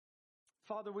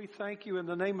Father, we thank you in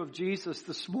the name of Jesus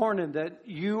this morning that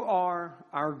you are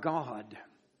our God.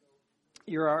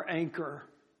 You're our anchor.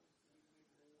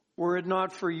 Were it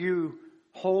not for you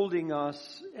holding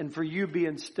us and for you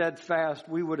being steadfast,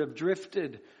 we would have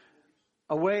drifted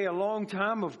away a long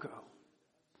time ago.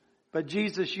 But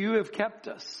Jesus, you have kept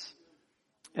us.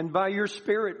 And by your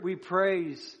Spirit we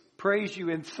praise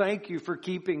you and thank you for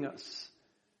keeping us,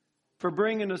 for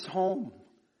bringing us home,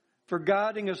 for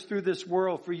guiding us through this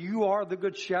world, for you are the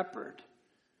good shepherd.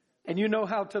 And you know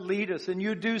how to lead us, and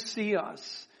you do see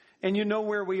us, and you know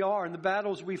where we are, and the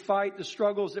battles we fight, the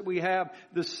struggles that we have,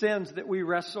 the sins that we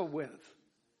wrestle with.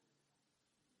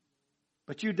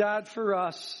 But you died for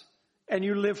us, and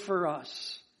you live for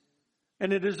us.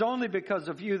 And it is only because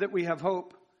of you that we have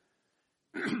hope.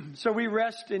 So we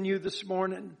rest in you this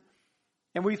morning.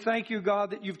 And we thank you,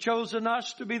 God, that you've chosen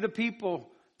us to be the people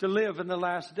to live in the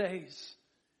last days.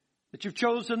 That you've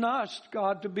chosen us,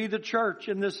 God, to be the church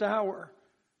in this hour,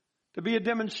 to be a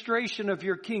demonstration of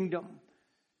your kingdom.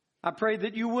 I pray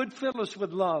that you would fill us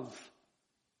with love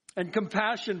and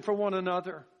compassion for one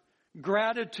another,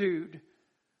 gratitude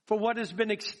for what has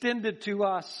been extended to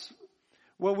us,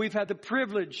 what we've had the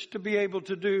privilege to be able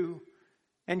to do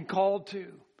and called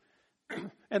to,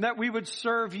 and that we would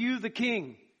serve you, the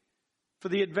King, for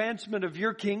the advancement of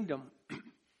your kingdom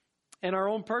in our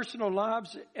own personal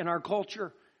lives, in our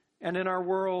culture, and in our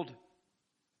world,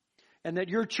 and that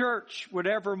your church would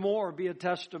evermore be a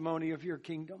testimony of your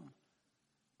kingdom.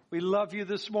 We love you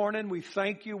this morning. We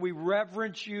thank you. We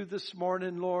reverence you this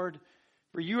morning, Lord,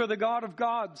 for you are the God of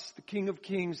gods, the King of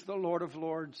kings, the Lord of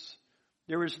lords.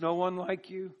 There is no one like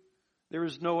you. There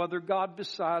is no other God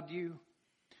beside you,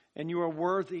 and you are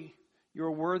worthy. You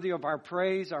are worthy of our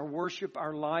praise, our worship,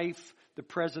 our life, the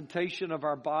presentation of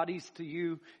our bodies to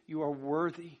you. You are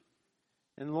worthy.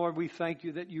 And Lord, we thank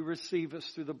you that you receive us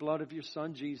through the blood of your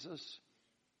Son, Jesus.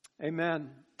 Amen.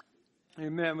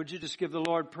 Amen. Would you just give the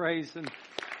Lord praise and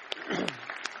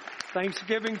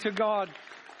thanksgiving to God?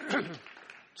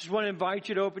 Just want to invite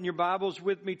you to open your Bibles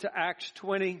with me to Acts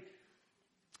 20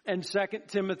 and 2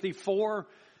 Timothy 4.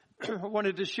 I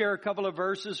wanted to share a couple of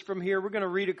verses from here. We're going to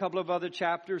read a couple of other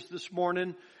chapters this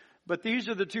morning. But these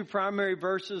are the two primary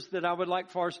verses that I would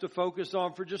like for us to focus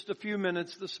on for just a few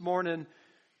minutes this morning.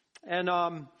 And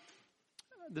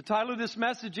the title of this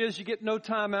message is You Get No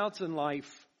Timeouts in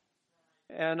Life.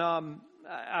 And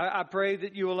I pray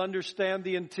that you will understand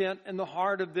the intent and the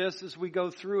heart of this as we go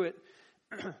through it.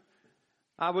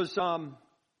 I was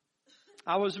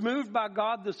moved by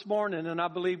God this morning, and I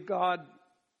believe God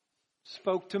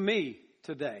spoke to me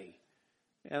today.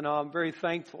 And I'm very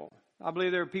thankful. I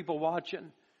believe there are people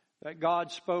watching that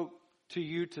God spoke to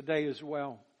you today as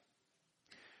well.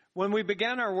 When we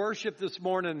began our worship this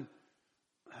morning,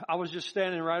 I was just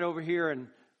standing right over here and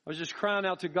I was just crying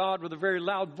out to God with a very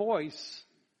loud voice.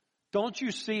 Don't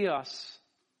you see us?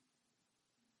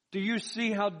 Do you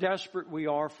see how desperate we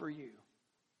are for you?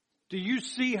 Do you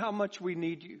see how much we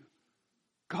need you?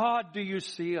 God, do you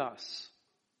see us?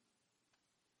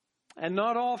 And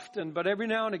not often, but every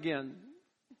now and again,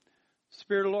 the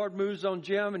Spirit of the Lord moves on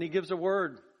Jim and he gives a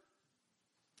word.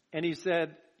 And he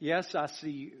said, yes, I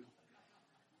see you.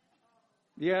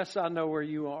 Yes, I know where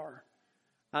you are.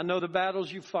 I know the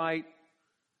battles you fight.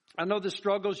 I know the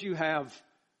struggles you have.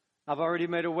 I've already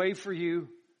made a way for you.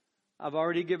 I've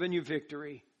already given you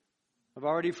victory. I've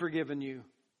already forgiven you.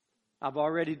 I've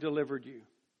already delivered you.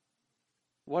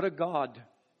 What a God.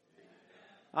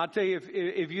 I'll tell you,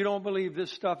 if you don't believe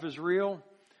this stuff is real,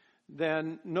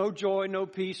 then no joy, no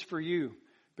peace for you.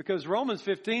 Because Romans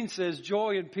 15 says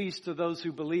joy and peace to those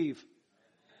who believe.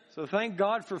 So thank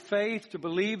God for faith, to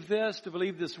believe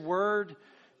this word,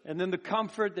 and then the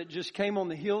comfort that just came on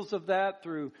the heels of that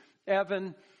through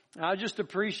Evan. I just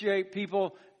appreciate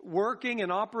people working and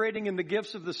operating in the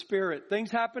gifts of the Spirit.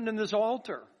 Things happened in this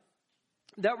altar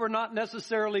that were not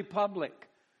necessarily public,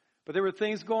 but there were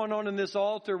things going on in this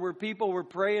altar where people were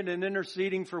praying and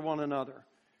interceding for one another.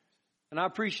 And I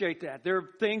appreciate that. There are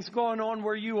things going on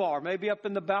where you are, maybe up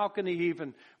in the balcony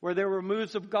even, where there were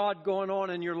moves of God going on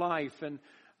in your life. And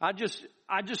I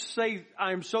just say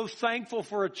I am so thankful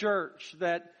for a church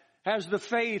that has the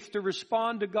faith to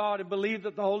respond to God and believe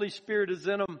that the Holy Spirit is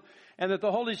in them and that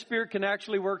the Holy Spirit can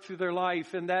actually work through their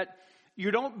life, and that you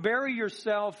don't bury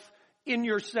yourself in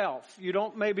yourself. You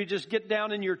don't maybe just get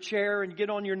down in your chair and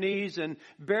get on your knees and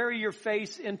bury your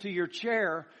face into your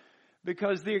chair,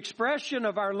 because the expression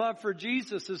of our love for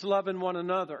Jesus is loving one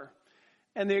another.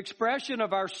 And the expression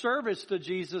of our service to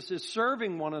Jesus is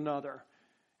serving one another.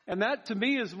 And that to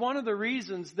me is one of the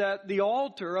reasons that the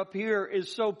altar up here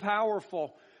is so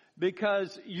powerful,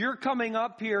 because you're coming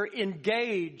up here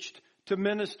engaged to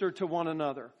minister to one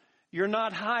another. You're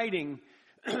not hiding.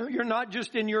 You're not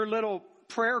just in your little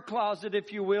prayer closet,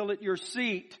 if you will, at your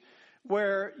seat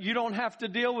where you don't have to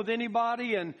deal with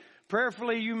anybody, and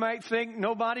prayerfully you might think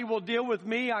nobody will deal with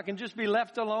me. I can just be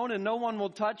left alone and no one will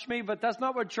touch me. But that's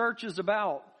not what church is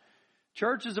about.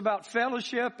 Church is about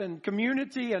fellowship and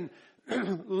community and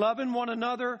loving one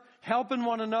another, helping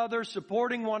one another,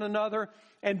 supporting one another,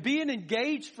 and being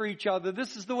engaged for each other.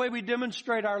 This is the way we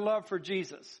demonstrate our love for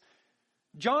Jesus.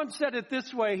 John said it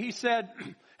this way. He said,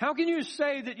 how can you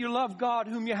say that you love God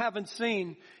whom you haven't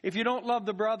seen if you don't love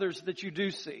the brothers that you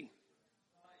do see?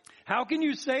 How can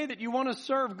you say that you want to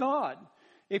serve God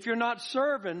if you're not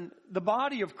serving the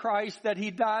body of Christ that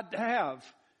He died to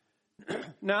have?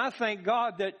 Now, I thank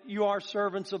God that you are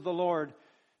servants of the Lord.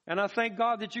 And I thank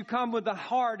God that you come with the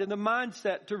heart and the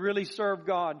mindset to really serve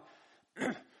God.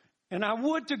 And I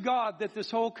would to God that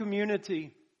this whole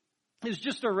community is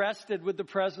just arrested with the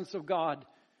presence of God.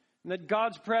 And that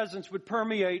God's presence would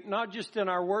permeate not just in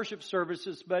our worship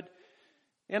services, but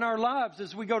in our lives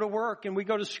as we go to work and we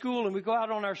go to school and we go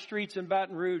out on our streets in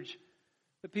Baton Rouge.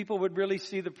 That people would really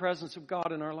see the presence of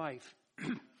God in our life.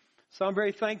 So I'm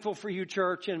very thankful for you,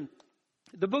 church. And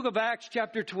the book of Acts,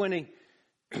 chapter 20.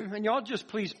 And y'all just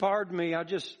please pardon me.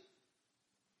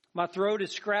 My throat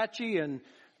is scratchy and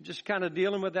I'm just kind of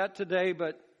dealing with that today.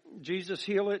 But Jesus,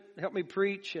 heal it. Help me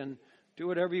preach and do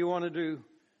whatever you want to do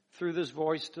through this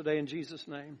voice today in Jesus'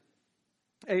 name.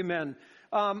 Amen.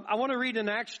 I want to read in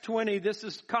Acts 20. This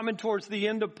is coming towards the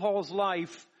end of Paul's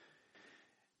life.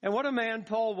 And what a man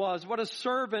Paul was. What a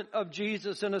servant of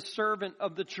Jesus and a servant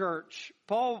of the church.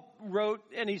 Paul wrote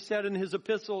and he said in his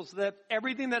epistles that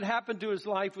everything that happened to his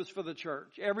life was for the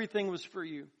church. Everything was for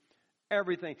you.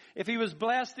 Everything. If he was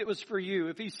blessed, it was for you.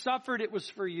 If he suffered, it was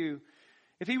for you.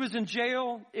 If he was in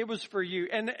jail, it was for you.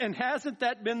 And hasn't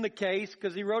that been the case?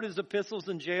 Because he wrote his epistles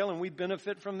in jail and we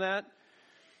benefit from that.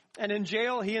 And in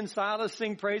jail, he and Silas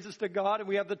sing praises to God. And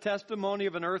we have the testimony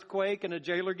of an earthquake and a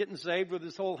jailer getting saved with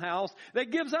his whole house. That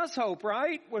gives us hope,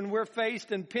 right? When we're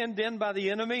faced and pinned in by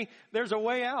the enemy, there's a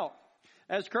way out.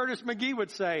 As Curtis McGee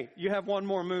would say, you have one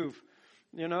more move.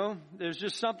 You know, there's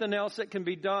just something else that can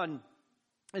be done.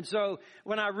 And so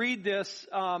when I read this,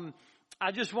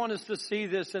 I just want us to see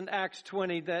this in Acts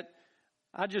 20 that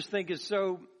I just think is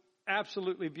so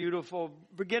absolutely beautiful.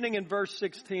 Beginning in verse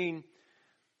 16.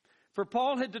 For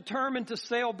Paul had determined to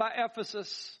sail by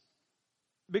Ephesus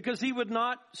because he would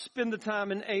not spend the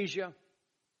time in Asia.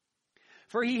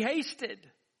 For he hasted,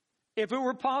 if it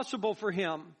were possible for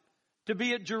him, to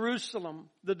be at Jerusalem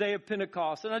the day of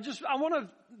Pentecost. And I want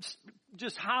to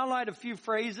just highlight a few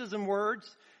phrases and words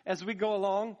as we go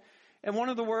along. And one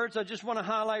of the words I just want to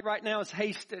highlight right now is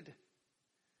hasted.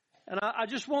 And I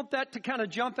just want that to kind of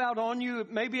jump out on you.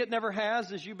 Maybe it never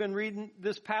has as you've been reading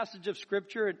this passage of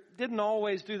Scripture. It didn't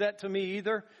always do that to me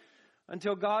either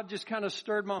until God just kind of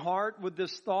stirred my heart with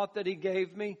this thought that He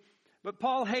gave me. But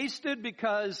Paul hasted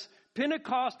because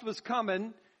Pentecost was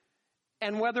coming,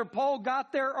 and whether Paul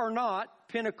got there or not,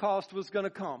 Pentecost was going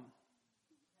to come.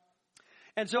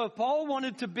 And so if Paul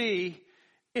wanted to be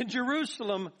in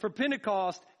Jerusalem for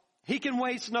Pentecost, he can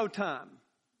waste no time.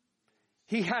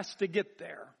 He has to get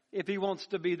there if he wants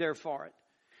to be there for it.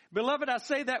 Beloved, I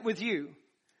say that with you.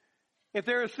 If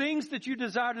there are things that you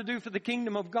desire to do for the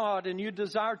kingdom of God and you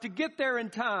desire to get there in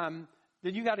time,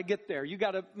 then you got to get there. You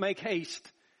got to make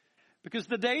haste. Because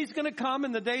the day's going to come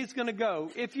and the day's going to go.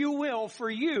 If you will, for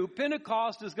you,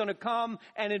 Pentecost is going to come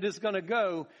and it is going to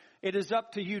go. It is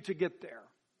up to you to get there.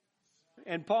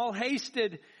 And Paul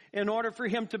hasted in order for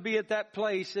him to be at that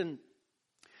place. And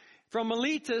from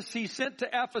Miletus, he sent to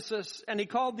Ephesus and he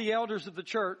called the elders of the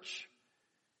church.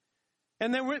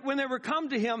 And then when they were come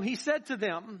to him, he said to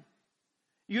them,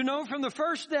 you know, from the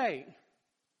first day,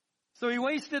 so he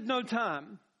wasted no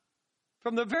time.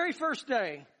 From the very first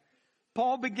day,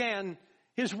 Paul began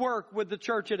his work with the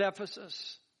church at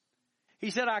Ephesus. He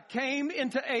said, I came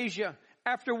into Asia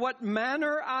after what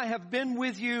manner I have been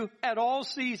with you at all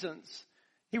seasons.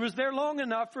 He was there long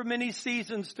enough for many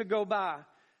seasons to go by.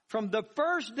 From the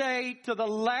first day to the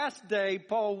last day,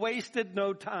 Paul wasted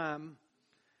no time,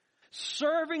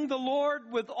 serving the Lord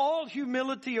with all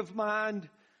humility of mind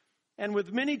and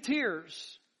with many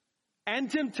tears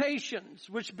and temptations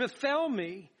which befell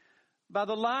me by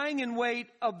the lying in wait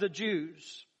of the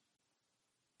Jews,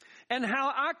 and how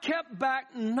I kept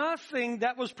back nothing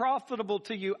that was profitable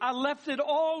to you. I left it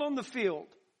all on the field.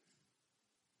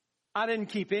 I didn't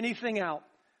keep anything out.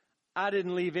 I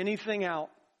didn't leave anything out.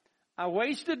 I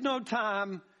wasted no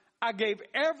time. I gave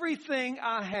everything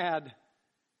I had,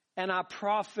 and I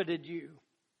profited you.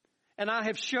 And I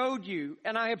have showed you,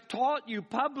 and I have taught you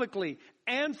publicly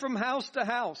and from house to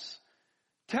house,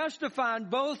 testifying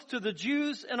both to the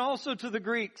Jews and also to the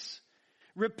Greeks,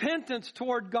 repentance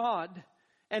toward God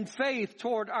and faith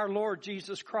toward our Lord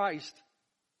Jesus Christ.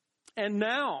 And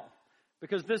now,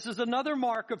 because this is another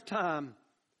mark of time,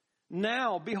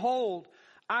 now, behold,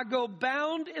 I go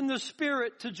bound in the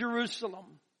Spirit to Jerusalem,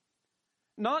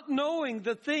 not knowing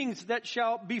the things that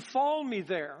shall befall me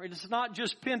there. It is not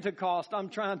just Pentecost I'm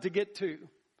trying to get to,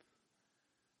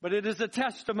 but it is a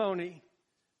testimony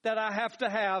that I have to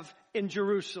have in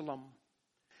Jerusalem.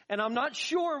 And I'm not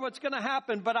sure what's going to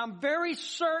happen, but I'm very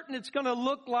certain it's going to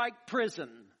look like prison.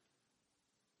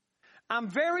 I'm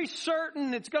very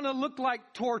certain it's going to look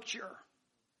like torture.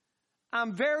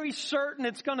 I'm very certain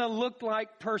it's going to look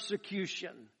like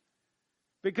persecution.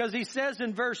 Because he says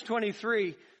in verse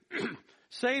 23,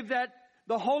 save that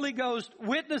the Holy Ghost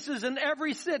witnesses in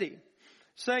every city,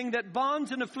 saying that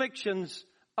bonds and afflictions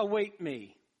await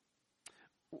me.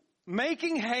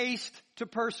 Making haste to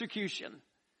persecution,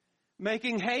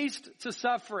 making haste to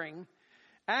suffering,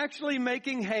 actually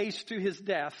making haste to his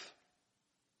death.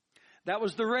 That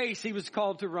was the race he was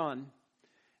called to run.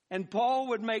 And Paul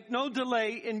would make no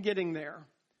delay in getting there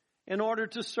in order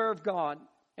to serve God.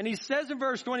 And he says in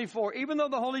verse 24, even though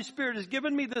the Holy Spirit has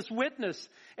given me this witness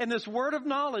and this word of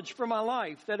knowledge for my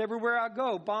life, that everywhere I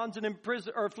go, bonds and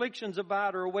afflictions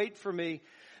abide or await for me,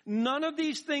 none of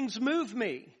these things move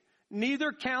me.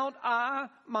 Neither count I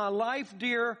my life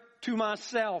dear to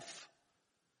myself,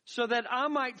 so that I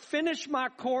might finish my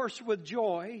course with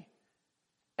joy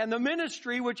and the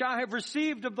ministry which I have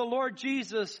received of the Lord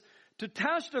Jesus to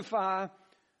testify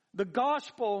the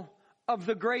gospel of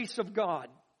the grace of God.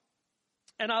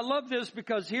 And I love this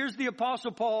because here's the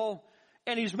Apostle Paul,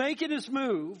 and he's making his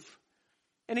move.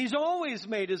 And he's always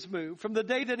made his move. From the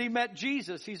day that he met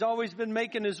Jesus, he's always been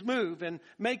making his move and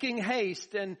making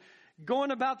haste and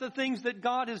going about the things that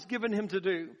God has given him to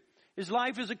do. His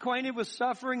life is acquainted with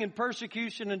suffering and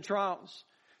persecution and trials.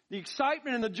 The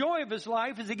excitement and the joy of his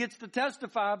life is he gets to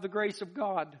testify of the grace of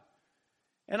God.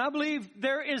 And I believe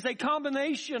there is a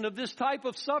combination of this type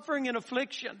of suffering and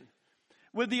affliction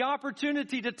with the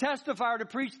opportunity to testify or to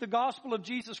preach the gospel of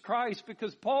Jesus Christ,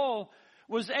 because Paul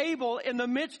was able, in the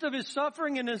midst of his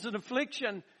suffering and his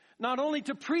affliction, not only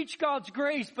to preach God's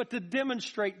grace, but to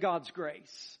demonstrate God's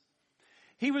grace.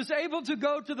 He was able to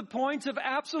go to the points of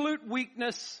absolute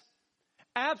weakness,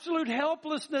 absolute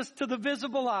helplessness to the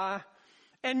visible eye,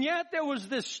 and yet there was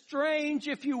this strange,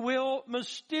 if you will,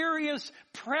 mysterious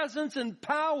presence and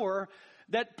power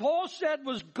that Paul said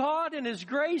was God and his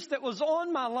grace that was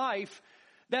on my life,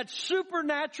 that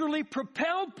supernaturally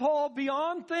propelled Paul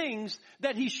beyond things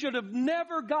that he should have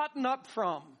never gotten up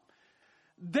from.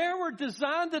 There were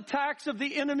designed attacks of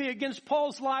the enemy against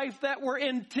Paul's life that were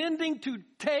intending to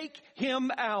take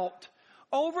him out,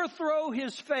 overthrow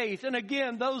his faith. And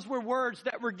again, those were words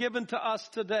that were given to us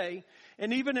today.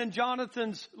 And even in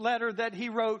Jonathan's letter that he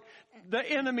wrote, the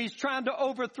enemy's trying to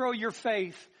overthrow your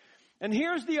faith. And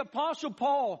here's the Apostle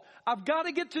Paul. I've got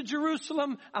to get to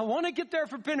Jerusalem. I want to get there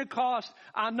for Pentecost.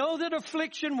 I know that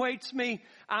affliction waits me.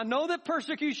 I know that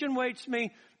persecution waits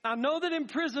me. I know that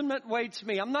imprisonment waits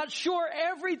me. I'm not sure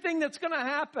everything that's going to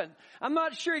happen. I'm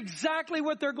not sure exactly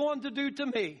what they're going to do to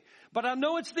me. But I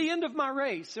know it's the end of my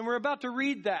race. And we're about to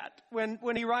read that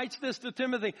when he writes this to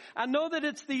Timothy. I know that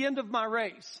it's the end of my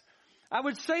race. I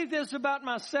would say this about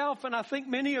myself, and I think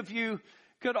many of you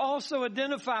could also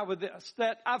identify with this,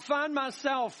 that I find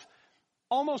myself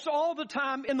almost all the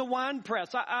time in the wine press.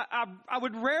 I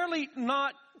would rarely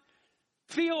not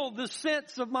feel the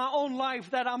sense of my own life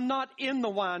that I'm not in the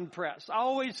wine press. I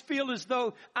always feel as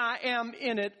though I am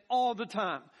in it all the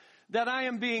time, that I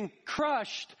am being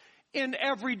crushed in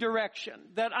every direction,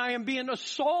 that I am being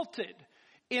assaulted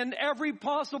in every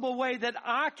possible way that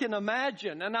I can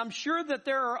imagine. And I'm sure that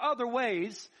there are other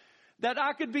ways that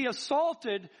I could be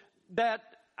assaulted that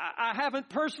I haven't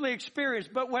personally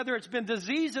experienced, but whether it's been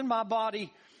disease in my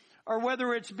body, or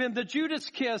whether it's been the Judas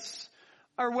kiss,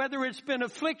 or whether it's been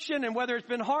affliction, and whether it's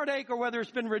been heartache, or whether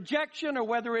it's been rejection, or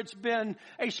whether it's been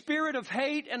a spirit of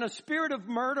hate and a spirit of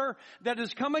murder that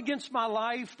has come against my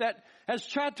life, that has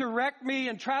tried to wreck me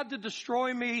and tried to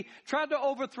destroy me, tried to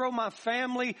overthrow my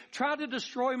family, tried to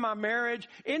destroy my marriage,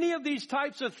 any of these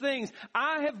types of things,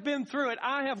 I have been through it.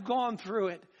 I have gone through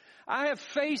it. I have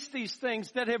faced these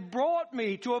things that have brought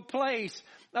me to a place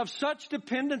of such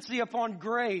dependency upon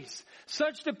grace,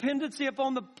 such dependency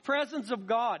upon the presence of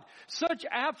God, such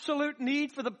absolute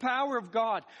need for the power of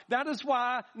God. That is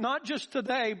why, not just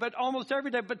today, but almost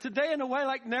every day, but today in a way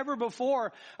like never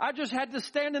before, I just had to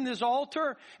stand in this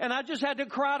altar and I just had to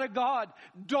cry to God,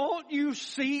 don't you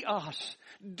see us?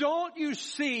 Don't you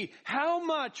see how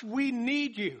much we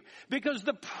need you? Because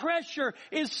the pressure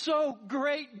is so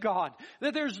great, God,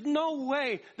 that there's no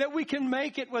way that we can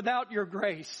make it without your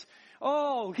grace.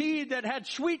 Oh, he that had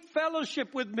sweet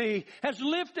fellowship with me has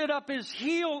lifted up his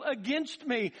heel against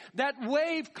me. That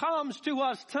wave comes to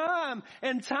us time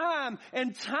and time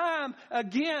and time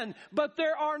again. But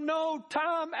there are no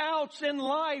time outs in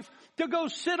life to go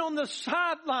sit on the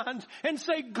sidelines and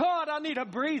say, God, I need a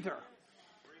breather.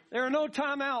 There are no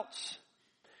time outs.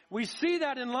 We see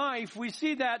that in life. We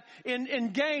see that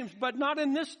in games, but not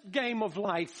in this game of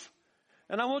life.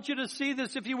 And I want you to see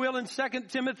this, if you will, in 2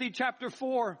 Timothy chapter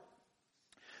 4.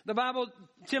 The Bible,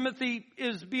 Timothy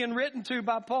is being written to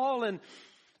by Paul, and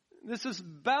this is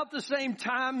about the same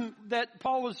time that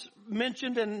Paul was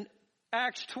mentioned in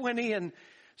Acts 20. And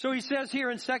so he says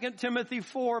here in 2 Timothy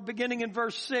 4, beginning in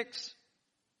verse 6,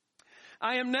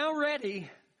 I am now ready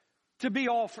to be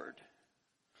offered.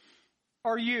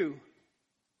 Are you?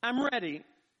 I'm ready.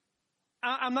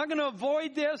 I'm not going to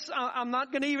avoid this. I'm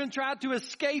not going to even try to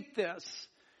escape this.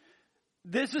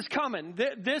 This is coming.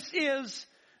 This is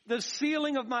the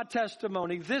sealing of my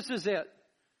testimony. This is it.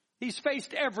 He's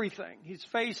faced everything. He's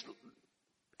faced,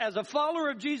 as a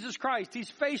follower of Jesus Christ, he's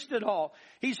faced it all.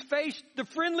 He's faced the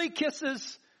friendly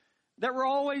kisses that were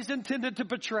always intended to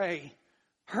betray,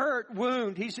 hurt,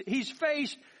 wound. He's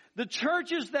faced the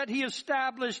churches that he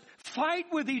established fight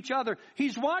with each other.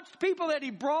 He's watched people that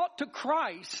he brought to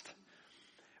Christ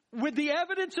with the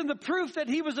evidence and the proof that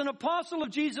he was an apostle of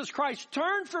Jesus Christ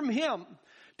turn from him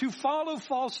to follow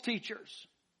false teachers.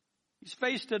 He's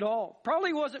faced it all.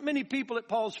 Probably wasn't many people at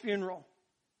Paul's funeral.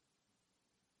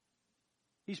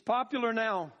 He's popular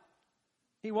now.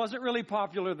 He wasn't really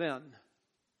popular then.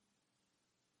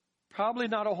 Probably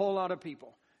not a whole lot of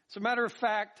people. As a matter of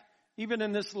fact, even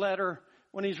in this letter,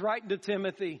 when he's writing to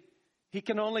Timothy, he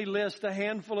can only list a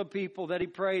handful of people that he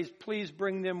prays, please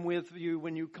bring them with you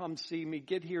when you come see me.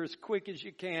 Get here as quick as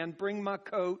you can. Bring my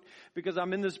coat because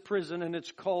I'm in this prison and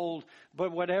it's cold.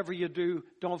 But whatever you do,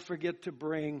 don't forget to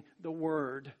bring the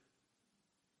word.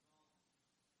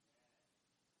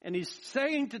 And he's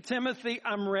saying to Timothy,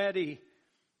 I'm ready.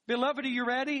 Beloved, are you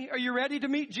ready? Are you ready to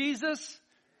meet Jesus?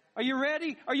 Are you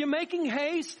ready? Are you making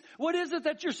haste? What is it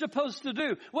that you're supposed to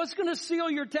do? What's going to seal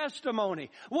your testimony?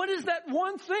 What is that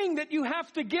one thing that you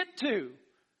have to get to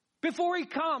before he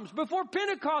comes, before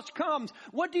Pentecost comes?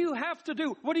 What do you have to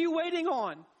do? What are you waiting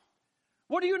on?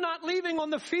 What are you not leaving on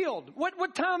the field?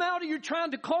 What time out are you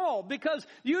trying to call? Because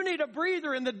you need a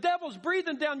breather and the devil's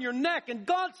breathing down your neck and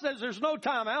God says there's no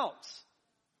time outs.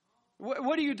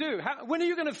 What do you do? When are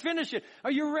you going to finish it?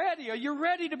 Are you ready? Are you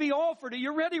ready to be offered? Are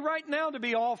you ready right now to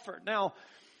be offered? Now,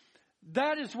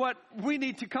 that is what we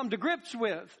need to come to grips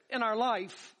with in our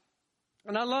life.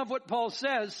 And I love what Paul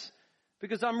says,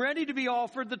 because I'm ready to be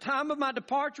offered. The time of my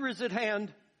departure is at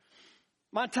hand.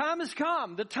 My time has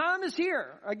come. The time is here.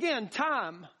 Again,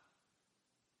 time.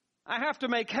 I have to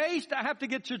make haste. I have to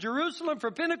get to Jerusalem for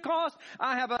Pentecost.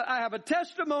 I have a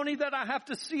testimony that I have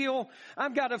to seal.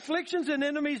 I've got afflictions and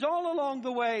enemies all along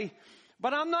the way.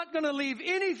 But I'm not going to leave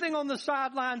anything on the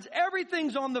sidelines.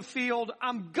 Everything's on the field.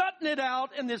 I'm gutting it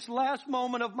out in this last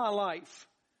moment of my life.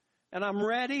 And I'm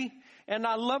ready. And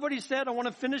I love what he said. I want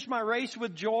to finish my race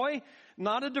with joy.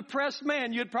 Not a depressed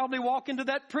man. You'd probably walk into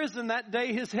that prison that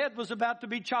day his head was about to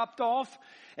be chopped off.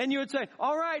 And you would say,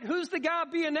 all right, who's the guy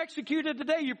being executed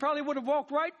today? You probably would have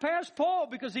walked right past Paul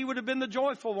because he would have been the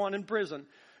joyful one in prison.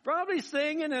 Probably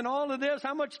singing and all of this.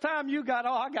 How much time you got?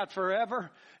 Oh, I got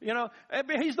forever. You know,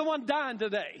 he's the one dying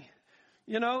today.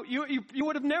 You know, you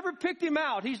would have never picked him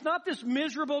out. He's not this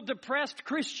miserable, depressed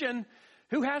Christian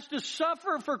who has to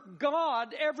suffer for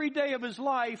God every day of his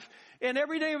life. And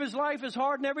every day of his life is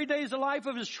hard, and every day is the life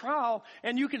of his trial.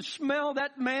 And you can smell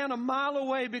that man a mile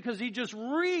away because he just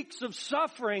reeks of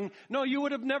suffering. No, you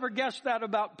would have never guessed that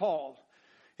about Paul.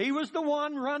 He was the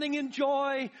one running in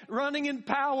joy, running in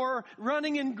power,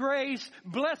 running in grace,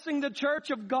 blessing the church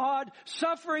of God,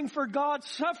 suffering for God,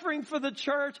 suffering for the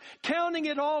church, counting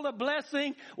it all a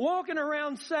blessing, walking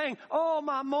around saying, oh,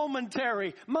 my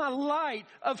momentary, my light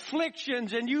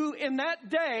afflictions. And you, in that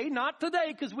day, not today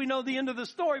because we know the end of the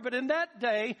story, but in that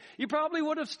day, you probably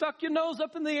would have stuck your nose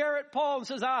up in the air at Paul and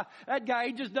says, that guy,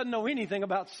 he just doesn't know anything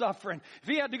about suffering. If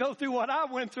he had to go through what I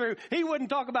went through, he wouldn't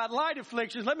talk about light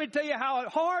afflictions. Let me tell you how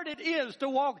hard hard it is to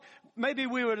walk. Maybe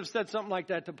we would have said something like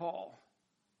that to Paul.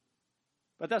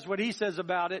 But that's what he says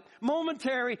about it.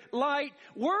 Momentary, light,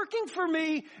 working for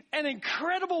me an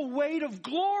incredible weight of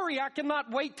glory I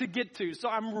cannot wait to get to. So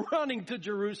I'm running to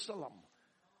Jerusalem.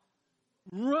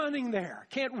 Running there.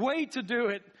 Can't wait to do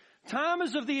it. Time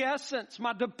is of the essence.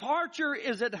 My departure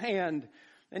is at hand.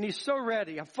 And he's so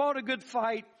ready. I fought a good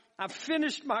fight. I've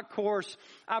finished my course.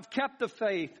 I've kept the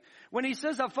faith. When he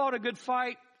says I fought a good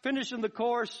fight, finishing the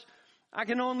course, I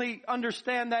can only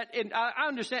understand that. I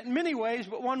understand in many ways,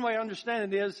 but one way I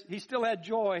understand it is he still had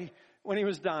joy when he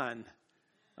was dying.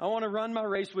 I want to run my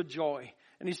race with joy.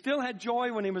 And he still had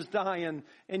joy when he was dying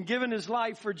and giving his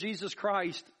life for Jesus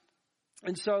Christ.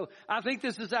 And so I think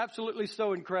this is absolutely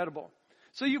so incredible.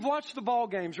 So you've watched the ball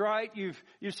games, right?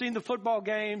 You've seen the football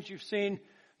games. You've seen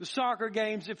the soccer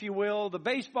games, if you will, the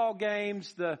baseball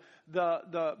games, the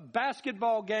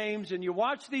basketball games, and you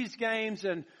watch these games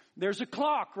and there's a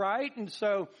clock, right? And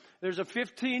so there's a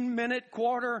 15-minute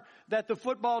quarter that the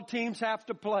football teams have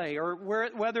to play, or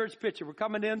whether it's pitching. We're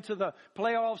coming into the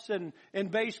playoffs in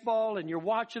baseball, and you're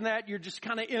watching that. You're just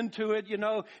kind of into it, you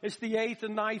know. It's the 8th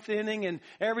and 9th inning, and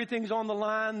everything's on the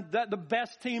line. The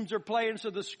best teams are playing, so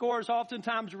the score is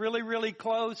oftentimes really, really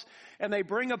close. And they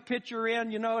bring a pitcher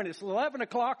in, you know, and it's 11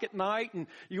 o'clock at night, and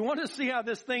you want to see how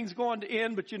this thing's going to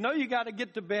end, but you know you got to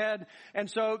get to bed. And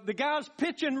so the guy's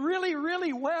pitching really,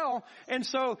 really well, and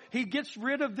so he gets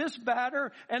rid of this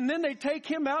batter, and then they take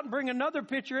him out and bring another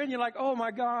pitcher in. You're like, oh my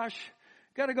gosh,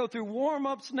 got to go through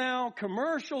warm-ups now,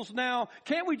 commercials now.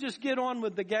 Can't we just get on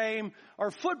with the game? Or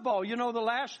football, you know, the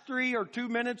last 3 or 2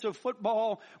 minutes of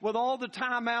football with all the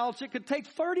timeouts, it could take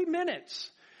 30 minutes.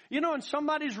 You know, and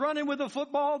somebody's running with a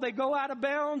football, they go out of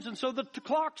bounds, and so the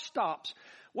clock stops.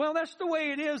 Well, that's the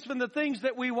way it is in the things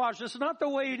that we watch. It's not the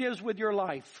way it is with your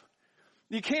life.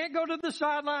 You can't go to the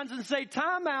sidelines and say,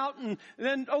 time out, and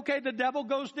then, okay, the devil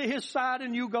goes to his side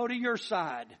and you go to your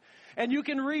side. And you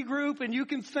can regroup and you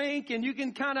can think and you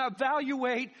can kind of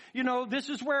evaluate, you know, this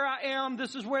is where I am.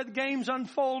 This is where the game's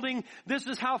unfolding. This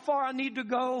is how far I need to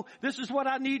go. This is what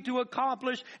I need to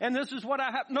accomplish. And this is what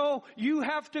I have. No, you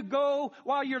have to go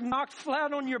while you're knocked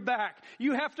flat on your back.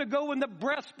 You have to go when the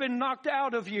breath's been knocked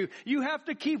out of you. You have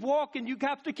to keep walking. You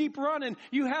have to keep running.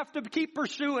 You have to keep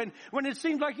pursuing when it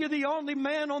seems like you're the only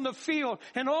man on the field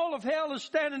and all of hell is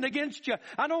standing against you.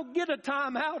 I don't get a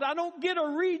timeout. I don't get a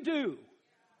redo.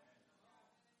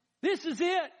 This is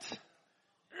it.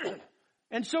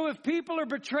 And so if people are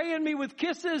betraying me with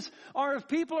kisses, or if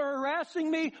people are harassing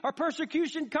me, or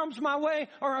persecution comes my way,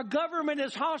 or a government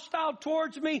is hostile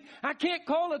towards me, I can't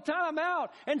call a time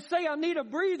out and say I need a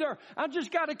breather. I just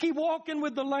got to keep walking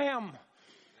with the Lamb.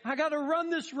 I got to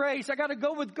run this race. I got to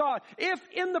go with God. If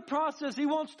in the process He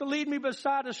wants to lead me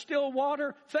beside a still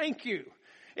water, thank you.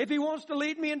 If He wants to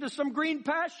lead me into some green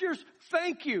pastures,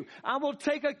 thank you. I will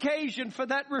take occasion for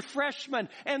that refreshment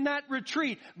and that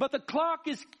retreat. But the clock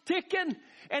is ticking,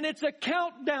 and it's a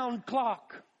countdown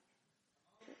clock.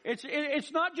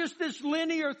 It's not just this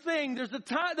linear thing.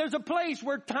 There's a place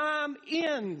where time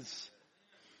ends.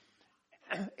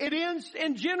 It ends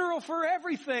in general for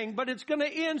everything, but it's going to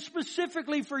end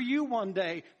specifically for you one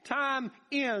day. Time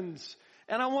ends.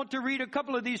 And I want to read a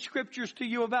couple of these scriptures to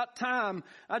you about time.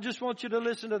 I just want you to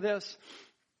listen to this.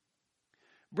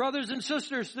 Brothers and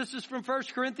sisters, this is from 1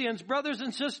 Corinthians. Brothers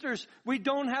and sisters, we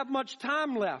don't have much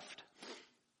time left.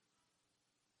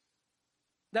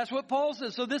 That's what Paul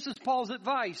says. So this is Paul's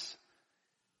advice.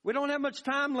 We don't have much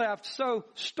time left. So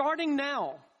starting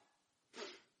now,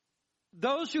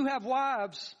 those who have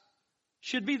wives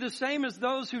should be the same as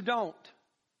those who don't.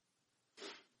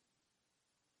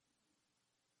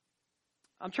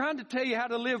 I'm trying to tell you how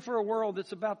to live for a world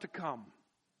that's about to come.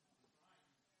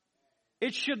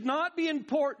 It should not be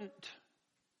important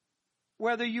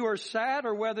whether you are sad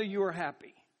or whether you are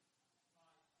happy.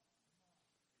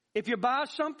 If you buy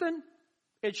something,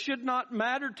 it should not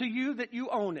matter to you that you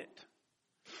own it.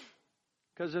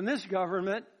 Because in this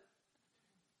government,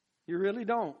 you really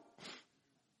don't.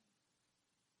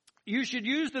 You should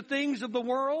use the things of the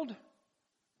world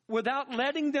without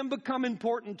letting them become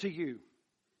important to you.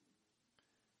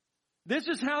 This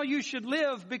is how you should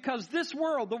live, because this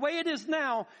world, the way it is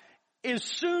now, is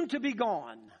soon to be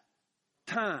gone.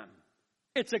 Time.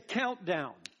 It's a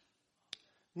countdown.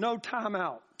 No time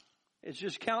out. It's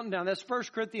just counting down. That's 1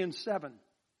 Corinthians 7,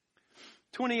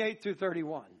 28 through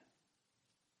 31.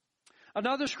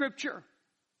 Another scripture.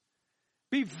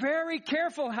 Be very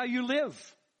careful how you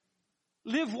live.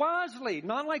 Live wisely,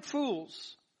 not like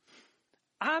fools.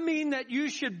 I mean that you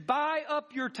should buy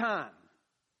up your time.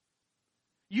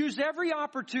 Use every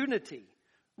opportunity.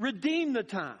 Redeem the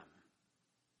time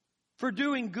for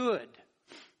doing good.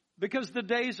 because the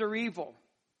days are evil.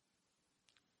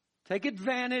 Take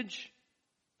advantage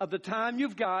of the time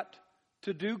you've got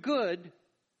to do good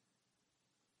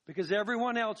because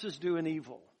everyone else is doing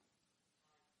evil.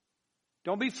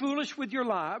 Don't be foolish with your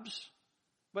lives,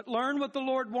 but learn what the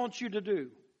Lord wants you to do.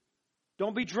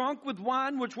 Don't be drunk with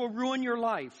wine, which will ruin your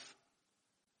life,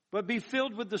 but be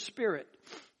filled with the Spirit.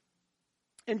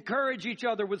 Encourage each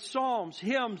other with psalms,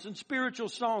 hymns, and spiritual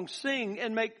songs. Sing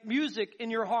and make music in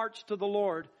your hearts to the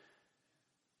Lord.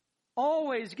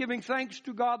 Always giving thanks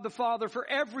to God the Father for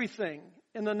everything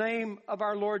in the name of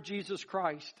our Lord Jesus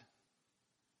Christ.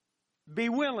 Be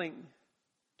willing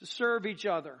to serve each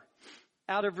other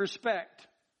out of respect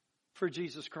for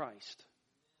Jesus Christ.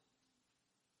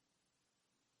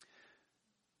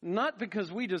 Not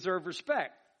because we deserve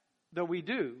respect, though we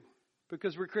do,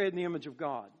 because we're created in the image of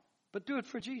God. But do it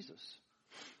for Jesus.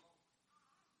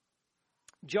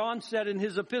 John said in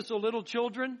his epistle, little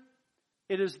children,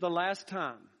 it is the last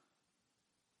time.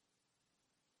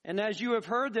 And as you have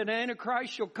heard that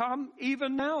Antichrist shall come,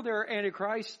 even now there are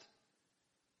Antichrists.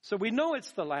 So we know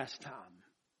it's the last time.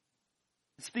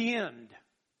 It's the end.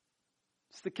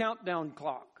 It's the countdown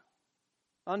clock.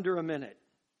 Under a minute.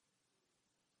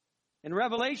 In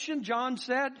Revelation, John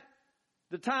said,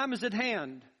 the time is at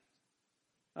hand.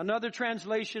 Another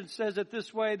translation says it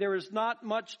this way, there is not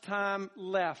much time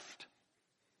left.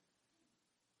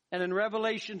 And in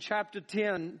Revelation chapter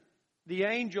 10, the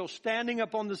angel standing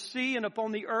upon the sea and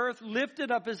upon the earth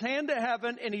lifted up his hand to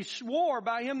heaven, and he swore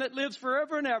by him that lives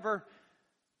forever and ever,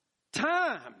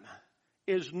 time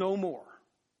is no more.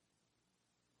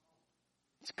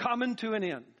 It's coming to an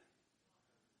end.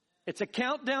 It's a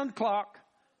countdown clock,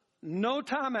 no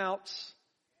timeouts.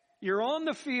 You're on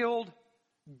the field,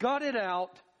 gut it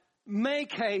out,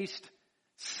 make haste,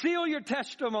 seal your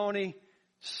testimony,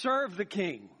 serve the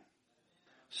King.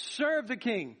 Serve the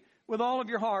King with all of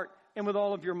your heart and with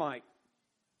all of your might.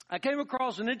 I came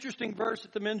across an interesting verse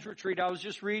at the men's retreat. I was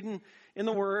just reading in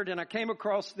the Word, and I came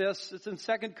across this. It's in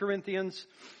 2 Corinthians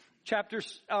chapter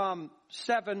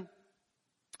 7.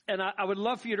 And I would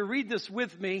love for you to read this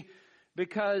with me,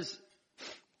 because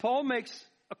Paul makes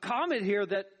a comment here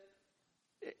that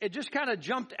it just kind of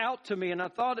jumped out to me, and I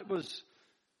thought it was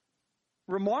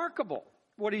remarkable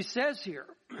what he says here.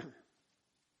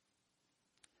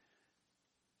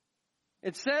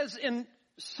 It says in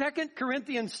 2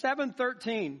 Corinthians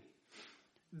 7:13,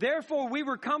 therefore we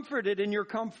were comforted in your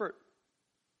comfort.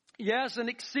 Yes, and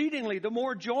exceedingly the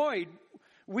more joyed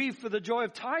we for the joy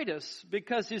of Titus,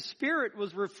 because his spirit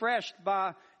was refreshed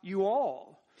by you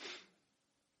all.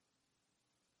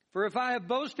 For if I have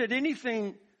boasted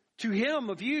anything to him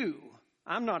of you,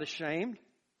 I'm not ashamed.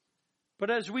 But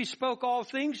as we spoke all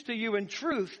things to you in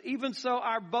truth, even so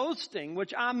our boasting,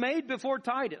 which I made before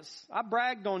Titus, I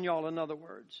bragged on y'all, in other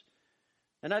words.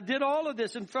 And I did all of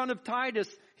this in front of Titus.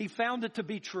 He found it to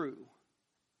be true.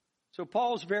 So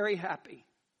Paul's very happy.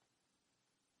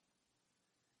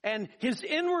 And his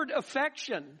inward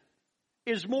affection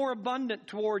is more abundant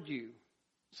toward you.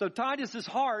 So Titus's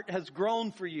heart has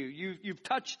grown for you. You've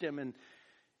touched him, and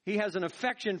he has an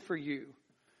affection for you.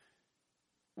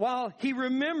 While he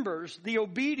remembers the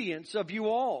obedience of you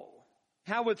all,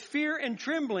 how with fear and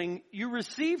trembling you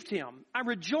received him. I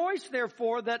rejoice,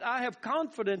 therefore, that I have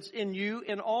confidence in you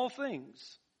in all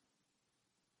things.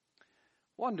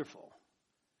 Wonderful.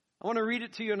 I want to read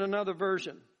it to you in another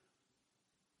version.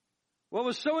 What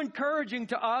was so encouraging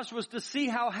to us was to see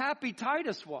how happy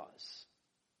Titus was.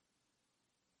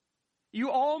 You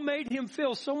all made him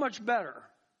feel so much better.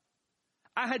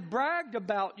 I had bragged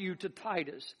about you to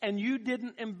Titus, and you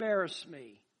didn't embarrass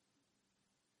me.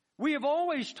 We have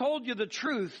always told you the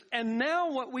truth, and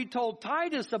now what we told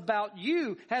Titus about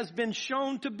you has been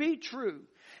shown to be true.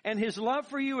 And his love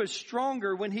for you is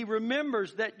stronger when he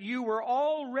remembers that you were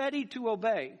all ready to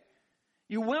obey.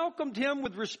 You welcomed him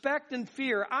with respect and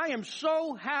fear. I am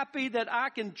so happy that I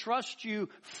can trust you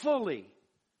fully.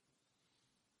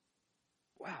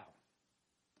 Wow.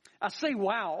 I say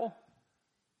wow,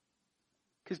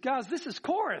 because guys, this is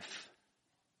Corinth.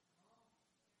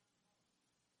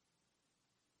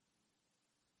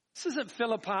 This isn't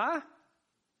Philippi.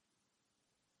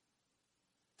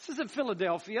 This isn't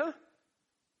Philadelphia.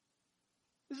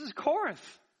 This is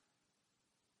Corinth.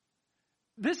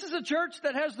 This is a church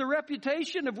that has the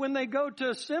reputation of when they go to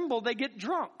assemble, they get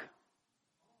drunk.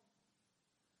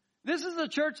 This is a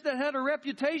church that had a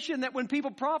reputation that when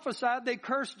people prophesied, they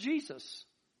cursed Jesus.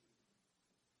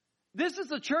 This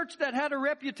is a church that had a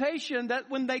reputation that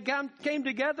when they came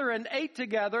together and ate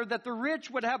together, that the rich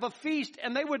would have a feast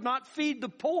and they would not feed the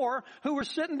poor who were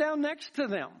sitting down next to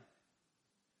them.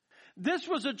 This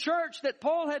was a church that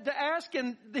Paul had to ask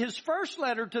in his first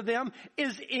letter to them,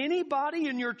 is anybody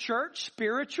in your church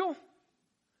spiritual?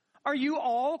 Are you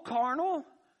all carnal?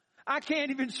 I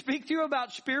can't even speak to you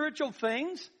about spiritual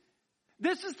things.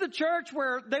 This is the church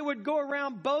where they would go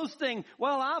around boasting,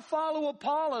 well, I follow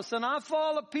Apollos, and I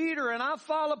follow Peter, and I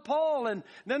follow Paul, and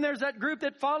then there's that group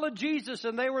that followed Jesus,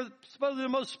 and they were supposedly the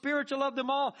most spiritual of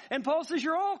them all. And Paul says,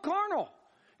 you're all carnal.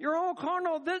 You're all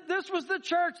carnal. This was the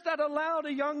church that allowed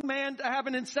a young man to have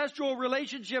an incestual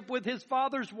relationship with his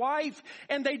father's wife,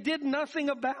 and they did nothing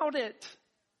about it.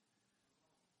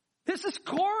 This is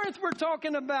Corinth we're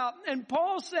talking about. And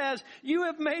Paul says, you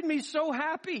have made me so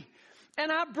happy. And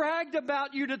I bragged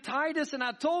about you to Titus, and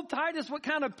I told Titus what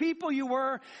kind of people you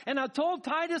were. And I told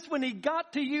Titus when he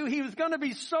got to you, he was going to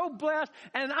be so blessed.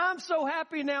 And I'm so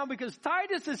happy now because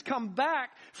Titus has come back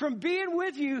from being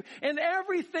with you. And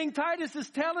everything Titus is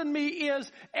telling me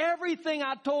is everything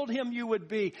I told him you would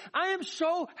be. I am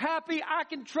so happy I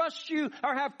can trust you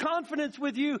or have confidence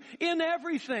with you in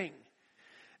everything.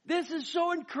 This is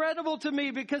so incredible to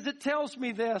me because it tells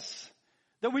me this,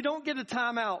 that we don't get a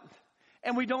timeout.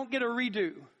 And we don't get a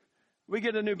redo. We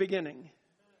get a new beginning.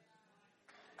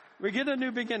 We get a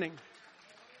new beginning.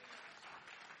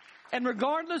 And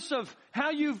regardless of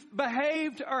how you've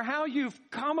behaved or how you've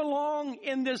come along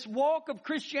in this walk of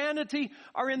Christianity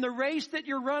or in the race that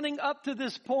you're running up to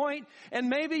this point, and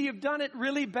maybe you've done it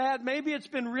really bad, maybe it's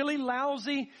been really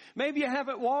lousy, maybe you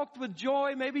haven't walked with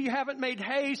joy, maybe you haven't made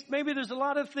haste, maybe there's a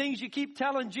lot of things you keep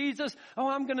telling Jesus, oh,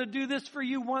 I'm going to do this for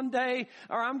you one day,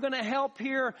 or I'm going to help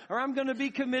here, or I'm going to be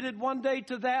committed one day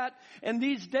to that, and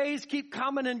these days keep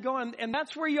coming and going, and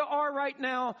that's where you are right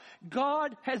now.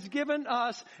 God has given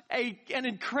us an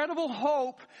incredible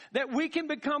hope that we can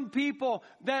become people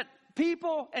that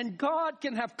people and God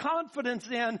can have confidence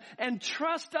in and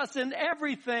trust us in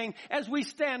everything as we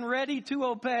stand ready to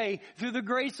obey through the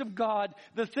grace of God,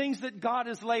 the things that God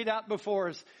has laid out before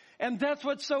us. And that's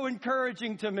what's so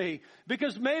encouraging to me.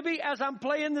 Because maybe as I'm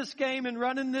playing this game and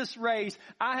running this race,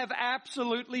 I have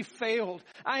absolutely failed.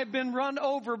 I have been run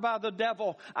over by the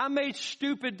devil. I made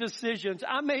stupid decisions.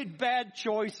 I made bad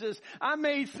choices. I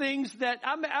made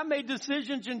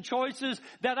decisions and choices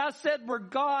that I said were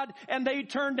God, and they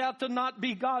turned out to not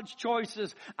be God's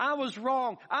choices. I was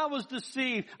wrong. I was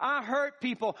deceived. I hurt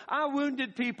people. I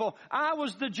wounded people. I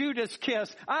was the Judas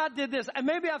kiss. I did this. And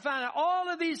maybe I found out all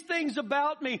of these things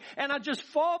about me. And I just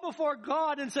fall before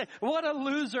God and say, what a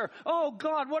loser. Oh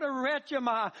God, what a wretch am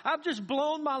I. I've just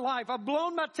blown my life. I've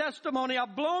blown my testimony.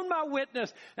 I've blown my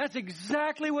witness. That's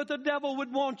exactly what the devil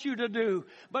would want you to do.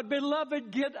 But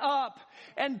beloved, get up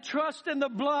and trust in the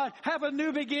blood. Have a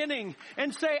new beginning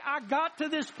and say, I got to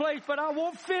this place, but I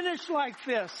won't finish like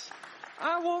this.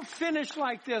 I won't finish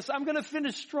like this. I'm going to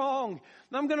finish strong.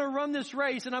 I'm going to run this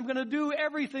race, and I'm going to do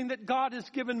everything that God has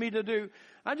given me to do.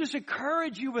 I just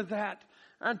encourage you with that.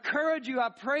 I encourage you. I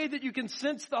pray that you can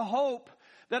sense the hope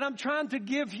that I'm trying to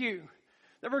give you.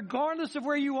 That regardless of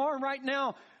where you are right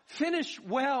now, finish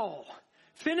well.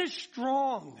 Finish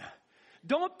strong.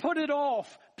 Don't put it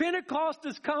off. Pentecost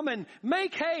is coming.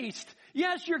 Make haste.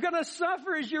 Yes, you're going to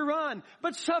suffer as you run,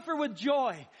 but suffer with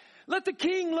joy. Let the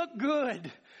King look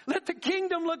good. Let the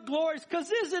kingdom look glorious,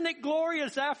 because isn't it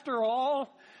glorious after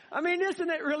all? I mean, isn't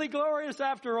it really glorious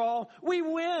after all? We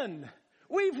win.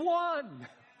 We've won.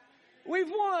 We've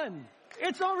won.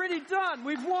 It's already done.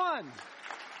 We've won.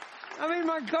 I mean,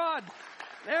 my God,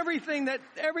 everything that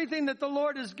the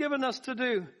Lord has given us to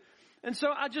do. And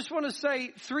so I just want to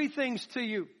say three things to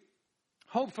you,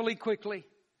 hopefully quickly.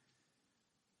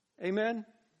 Amen.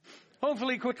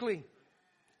 Hopefully quickly.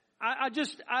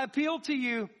 I appeal to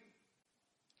you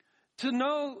to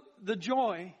know the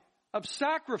joy of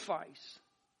sacrifice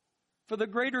for the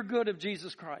greater good of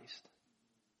Jesus Christ.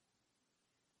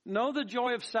 Know the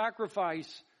joy of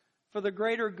sacrifice for the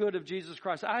greater good of Jesus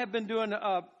Christ. I have been doing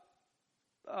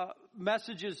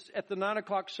messages at the 9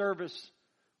 o'clock service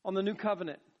on the New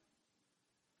Covenant.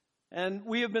 And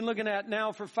we have been looking at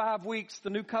now for 5 weeks the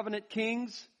New Covenant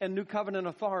kings and New Covenant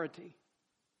authority.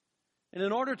 And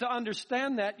in order to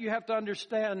understand that, you have to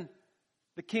understand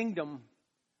the kingdom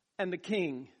and the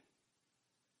king.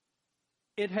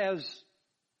 It has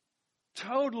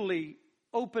totally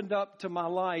opened up to my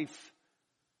life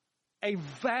a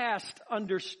vast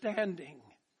understanding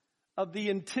of the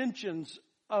intentions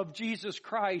of Jesus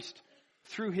Christ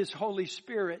through His Holy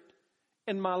Spirit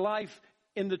in my life,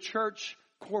 in the church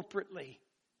corporately,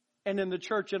 and in the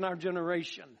church in our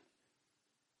generation.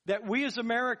 That we as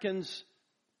Americans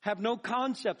have no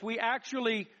concept. We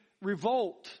actually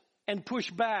revolt and push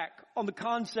back on the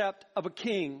concept of a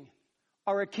king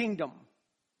or a kingdom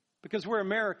because we're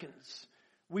Americans.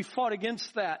 We fought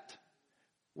against that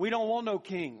We don't want no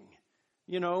king.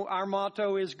 You know, our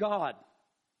motto is God.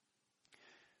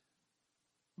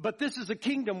 But this is a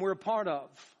kingdom we're a part of.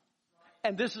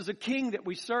 And this is a king that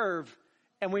we serve.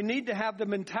 And we need to have the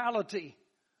mentality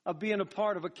of being a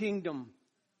part of a kingdom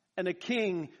and a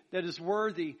king that is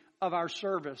worthy of our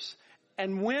service.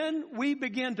 And when we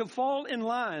begin to fall in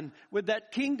line with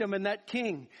that kingdom and that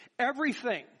king,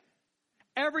 everything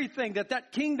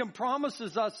that kingdom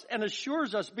promises us and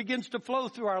assures us begins to flow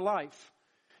through our life.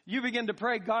 You begin to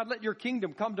pray, God, let your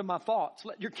kingdom come to my thoughts.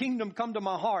 Let your kingdom come to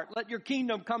my heart. Let your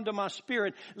kingdom come to my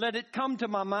spirit. Let it come to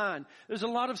my mind. There's a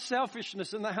lot of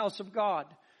selfishness in the house of God.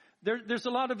 There's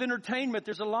a lot of entertainment.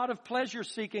 There's a lot of pleasure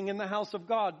seeking in the house of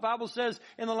God. The Bible says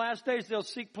in the last days they'll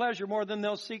seek pleasure more than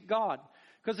they'll seek God.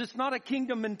 Because it's not a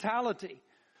kingdom mentality.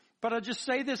 But I just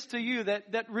say this to you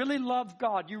that really love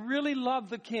God. You really love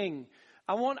the King.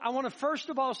 I want to first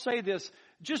of all say this.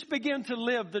 Just begin to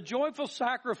live the joyful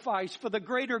sacrifice for the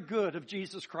greater good of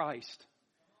Jesus Christ.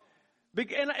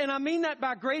 And I mean that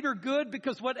by greater good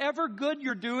because whatever good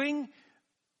you're doing,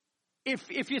 if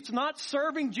it's not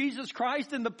serving Jesus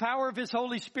Christ in the power of His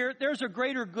Holy Spirit, there's a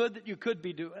greater good that you could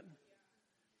be doing.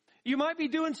 You might be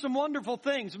doing some wonderful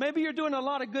things. Maybe you're doing a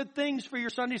lot of good things for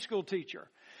your Sunday school teacher.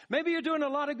 Maybe you're doing a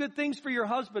lot of good things for your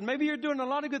husband. Maybe you're doing a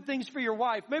lot of good things for your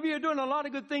wife. Maybe you're doing a lot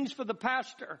of good things for the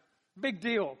pastor. Big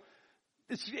deal.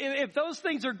 If those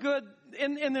things are good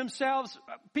in themselves,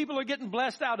 people are getting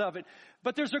blessed out of it.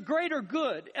 But there's a greater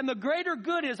good. And the greater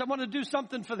good is I want to do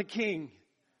something for the King.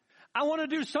 I want to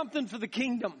do something for the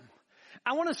kingdom.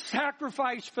 I want to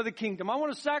sacrifice for the kingdom. I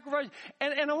want to sacrifice.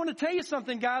 And I want to tell you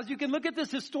something, guys. You can look at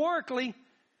this historically.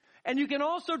 And you can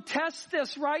also test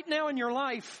this right now in your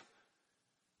life.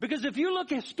 Because if you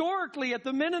look historically at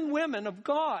the men and women of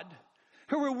God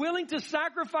who were willing to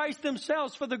sacrifice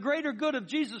themselves for the greater good of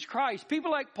Jesus Christ, people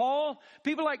like Paul,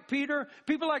 people like Peter,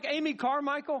 people like Amy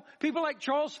Carmichael, people like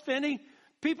Charles Finney,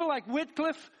 people like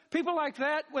Wycliffe, people like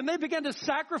that, when they began to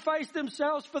sacrifice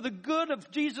themselves for the good of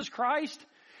Jesus Christ,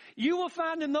 you will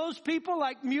find in those people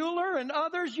like Mueller and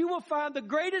others, you will find the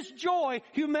greatest joy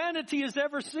humanity has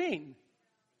ever seen.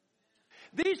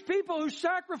 These people who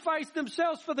sacrificed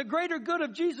themselves for the greater good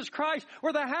of Jesus Christ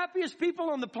were the happiest people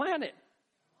on the planet.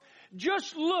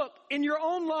 Just look in your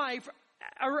own life,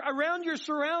 around your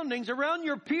surroundings, around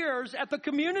your peers, at the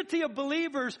community of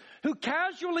believers who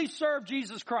casually serve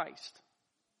Jesus Christ.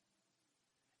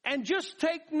 And just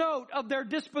take note of their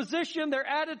disposition, their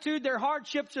attitude, their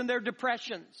hardships, and their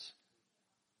depressions.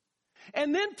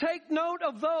 And then take note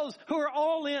of those who are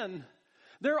all in.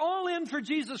 They're all in for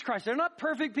Jesus Christ. They're not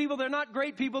perfect people. They're not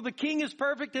great people. The King is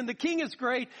perfect and the King is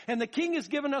great. And the King has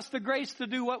given us the grace to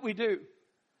do what we do.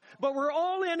 But we're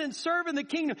all in and serving the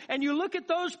kingdom. And you look at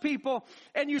those people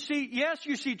and you see, yes,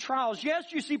 you see trials. Yes,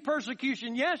 you see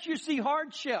persecution. Yes, you see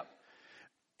hardship.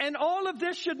 And all of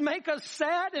this should make us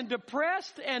sad and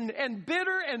depressed and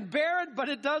bitter and barren, but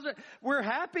it doesn't. We're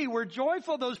happy. We're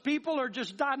joyful. Those people are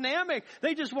just dynamic.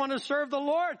 They just want to serve the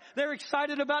Lord. They're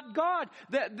excited about God.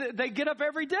 They get up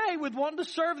every day with wanting to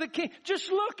serve the King.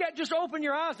 Just open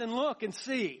your eyes and look and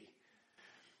see.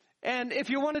 And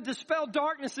if you want to dispel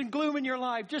darkness and gloom in your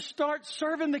life, just start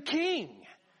serving the King.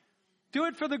 Do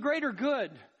it for the greater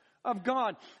good of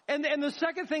God. And the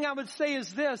second thing I would say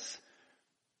is this.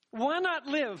 Why not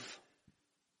live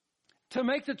to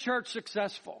make the church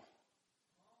successful?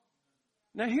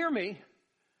 Now hear me.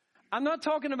 I'm not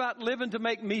talking about living to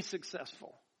make me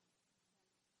successful.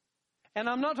 And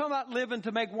I'm not talking about living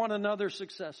to make one another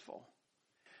successful.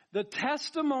 The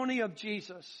testimony of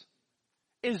Jesus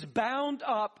is bound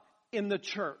up in the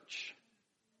church.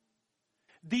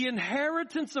 The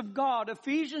inheritance of God,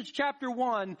 Ephesians chapter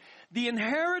 1, the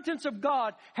inheritance of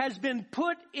God has been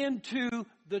put into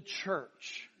the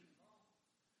church.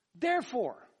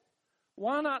 Therefore,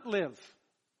 why not live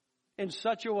in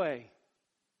such a way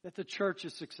that the church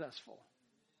is successful?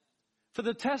 For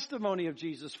the testimony of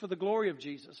Jesus, for the glory of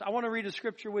Jesus. I want to read a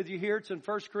scripture with you here. It's in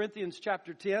 1 Corinthians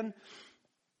chapter 10.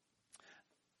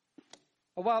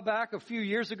 A while back, a few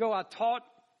years ago, I taught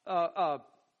a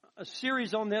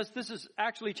series on this. This is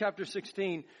actually chapter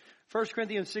 16, 1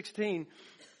 Corinthians 16.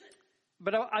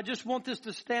 But I just want this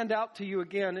to stand out to you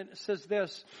again. And it says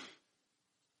this.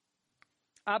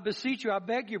 I beseech you, I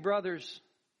beg you, brothers.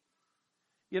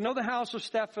 You know the house of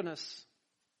Stephanas.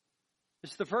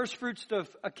 It's the first fruits of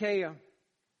Achaia.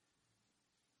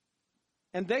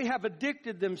 And they have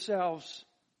addicted themselves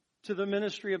to the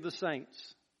ministry of the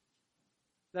saints.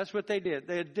 That's what they did.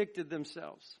 They addicted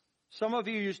themselves. Some of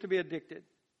you used to be addicted.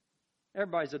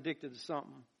 Everybody's addicted to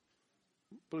something.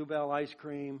 Bluebell ice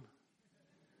cream.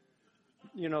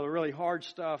 You know, the really hard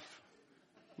stuff.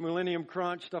 Millennium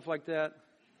Crunch, stuff like that.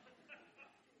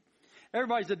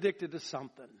 Everybody's addicted to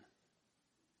something.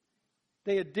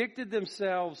 They addicted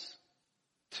themselves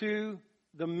to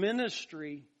the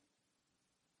ministry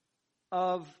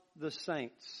of the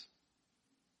saints.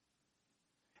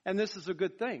 And this is a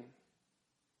good thing.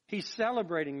 He's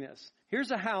celebrating this.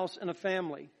 Here's a house and a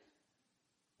family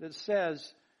that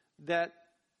says that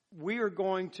we are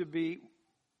going to be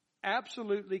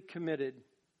absolutely committed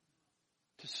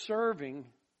to serving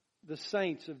the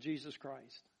saints of Jesus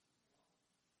Christ.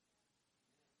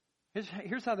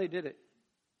 Here's how they did it.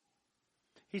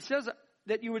 He says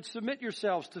that you would submit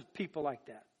yourselves to people like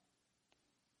that.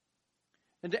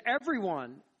 And to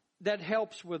everyone that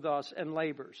helps with us and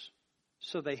labors.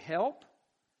 So they help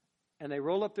and they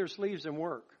roll up their sleeves and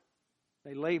work.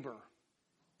 They labor.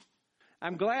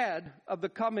 I'm glad of the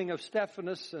coming of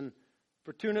Stephanas and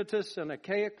Fortunatus and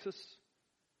Achaicus.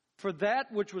 For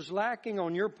that which was lacking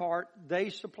on your part, they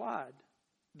supplied.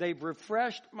 They've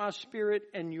refreshed my spirit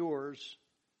and yours.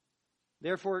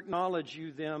 Therefore acknowledge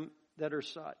you them that are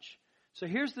such. So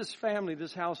here's this family,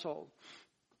 this household.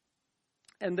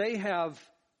 And they have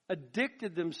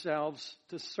addicted themselves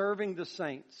to serving the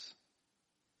saints.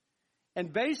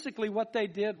 And basically what they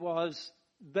did was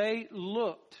they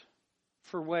looked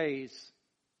for ways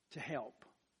to help.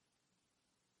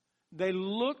 They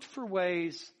looked for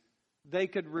ways they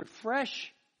could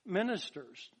refresh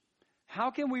ministers.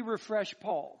 How can we refresh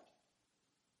Paul?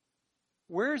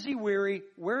 Where is he weary?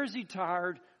 Where is he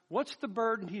tired? What's the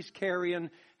burden he's carrying?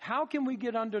 How can we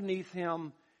get underneath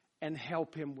him and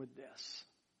help him with this?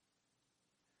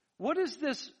 What is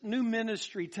this new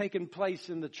ministry taking place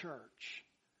in the church?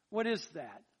 What is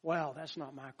that? Well, that's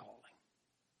not my calling.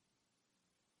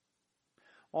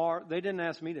 Or they didn't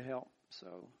ask me to help,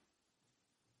 so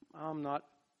I'm not.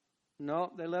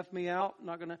 No, they left me out.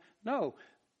 Not going to. No,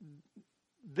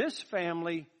 this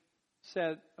family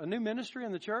said, a new ministry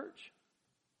in the church?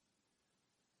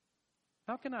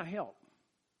 How can I help?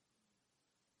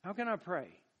 How can I pray?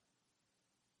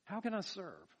 How can I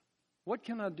serve? What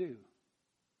can I do?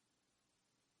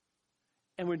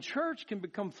 And when church can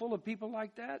become full of people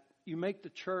like that, you make the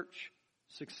church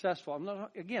successful. I'm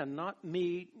not, again, not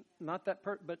me, not that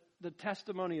person, but the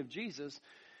testimony of Jesus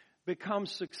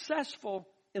becomes successful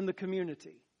in the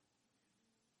community.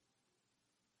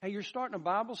 Hey, you're starting a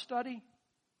Bible study?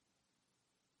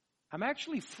 I'm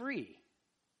actually free.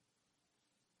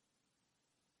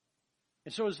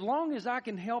 And so as long as I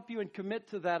can help you and commit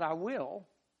to that, I will.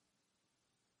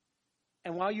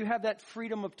 And while you have that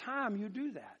freedom of time, you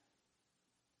do that.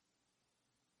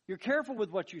 You're careful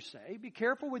with what you say. Be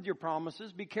careful with your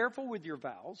promises. Be careful with your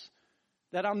vows.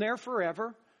 That I'm there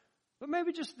forever. But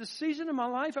maybe just this season of my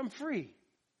life, I'm free.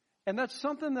 And that's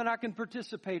something that I can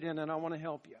participate in, and I want to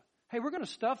help you. Hey, we're going to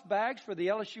stuff bags for the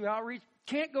LSU outreach.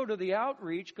 Can't go to the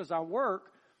outreach because I work.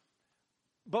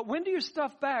 But when do you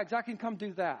stuff bags? I can come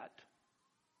do that.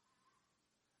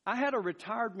 I had a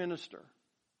retired minister.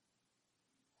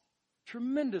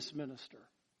 Tremendous minister.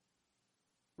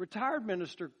 Retired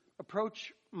minister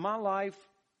approach my life,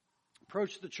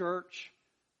 approach the church.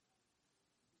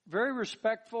 Very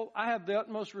respectful. I have the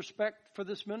utmost respect for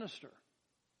this minister.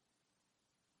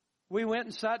 We went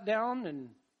and sat down and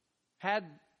had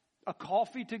a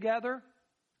coffee together,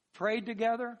 prayed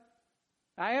together.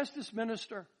 I asked this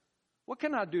minister, what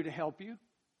can I do to help you?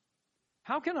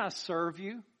 How can I serve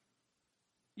you?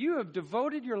 You have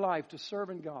devoted your life to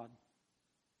serving God.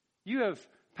 You have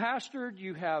pastored,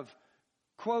 you have,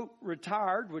 quote,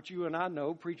 retired, which you and I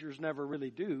know preachers never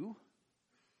really do.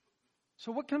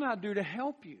 So what can I do to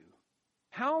help you?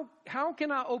 How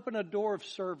can I open a door of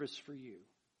service for you?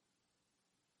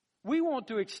 We want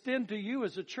to extend to you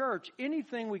as a church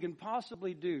anything we can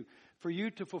possibly do for you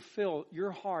to fulfill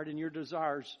your heart and your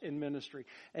desires in ministry.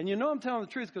 And you know I'm telling the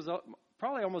truth because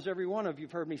probably almost every one of you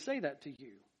have heard me say that to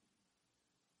you.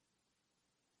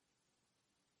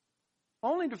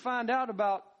 Only to find out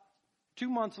about 2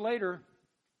 months later,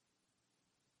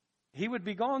 he would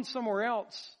be gone somewhere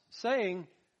else saying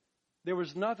there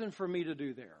was nothing for me to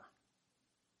do there.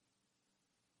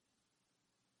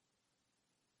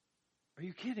 Are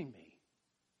you kidding me?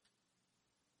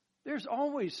 There's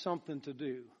always something to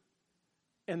do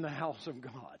in the house of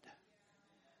God.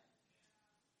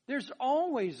 There's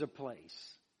always a place.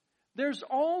 There's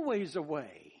always a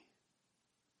way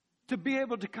to be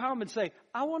able to come and say,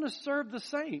 I want to serve the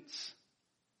saints.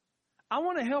 I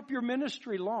want to help your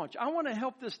ministry launch. I want to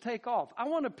help this take off. I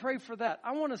want to pray for that.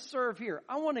 I want to serve here.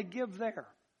 I want to give there.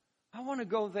 I want to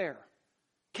go there.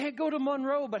 Can't go to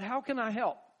Monroe, but how can I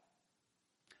help?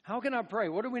 How can I pray?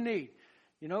 What do we need?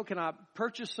 You know, can I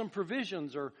purchase some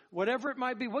provisions or whatever it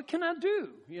might be? What can I do?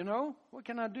 You know, what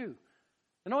can I do?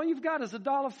 And all you've got is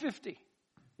 $1.50.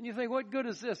 And you think, what good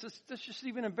is this? It's just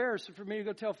even embarrassing for me to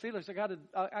go tell Felix, I got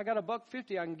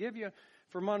 $1.50 I can give you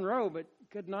for Monroe, but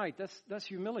good night. That's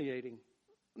humiliating.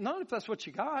 Not if that's what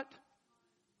you got.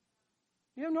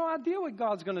 You have no idea what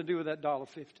God's going to do with that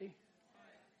 $1.50.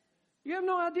 You have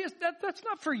no idea. That's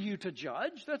not for you to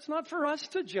judge. That's not for us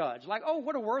to judge. Like, oh,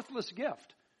 what a worthless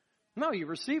gift. No, you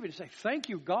receive it and say, thank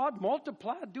you, God,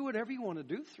 multiply, do whatever you want to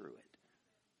do through it.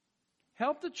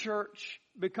 Help the church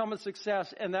become a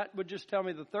success. And that would just tell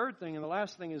me the third thing. And the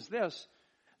last thing is this.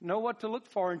 Know what to look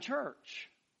for in church.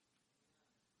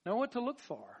 Know what to look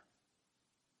for.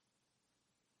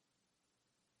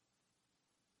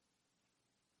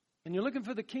 And you're looking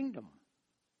for the kingdom.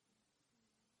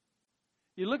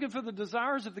 You're looking for the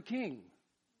desires of the King.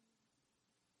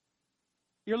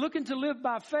 You're looking to live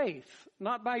by faith,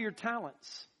 not by your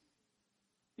talents.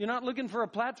 You're not looking for a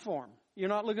platform. You're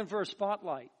not looking for a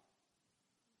spotlight.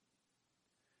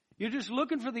 You're just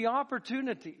looking for the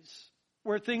opportunities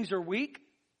where things are weak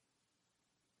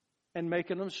and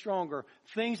making them stronger.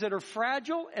 Things that are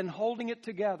fragile and holding it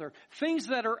together. Things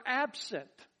that are absent.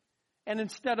 And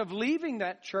instead of leaving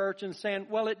that church and saying,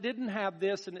 well, it didn't have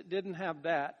this and it didn't have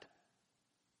that.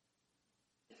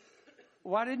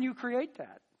 Why didn't you create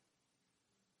that?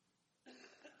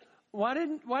 Why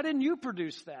didn't you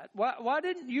produce that? Why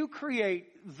didn't you create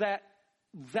that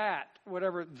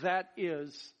whatever that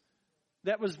is,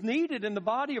 that was needed in the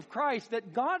body of Christ,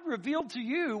 that God revealed to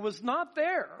you was not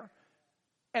there?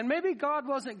 And maybe God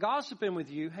wasn't gossiping with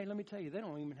you. Hey, let me tell you, they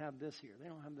don't even have this here. They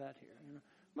don't have that here. You know?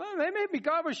 Well, maybe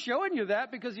God was showing you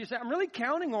that because you said, I'm really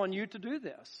counting on you to do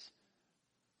this.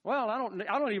 Well, I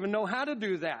don't even know how to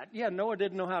do that. Yeah, Noah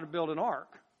didn't know how to build an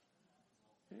ark.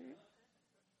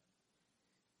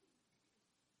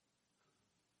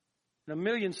 And 1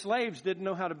 million slaves didn't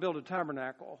know how to build a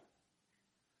tabernacle.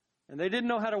 And they didn't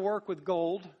know how to work with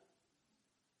gold.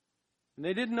 And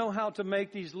they didn't know how to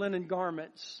make these linen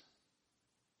garments.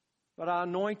 But I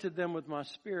anointed them with my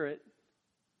Spirit,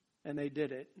 and they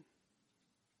did it.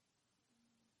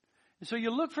 And so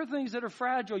you look for things that are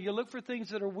fragile. You look for things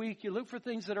that are weak. You look for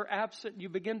things that are absent. You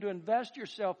begin to invest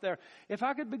yourself there. If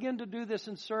I could begin to do this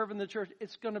and serve in the church,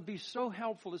 it's going to be so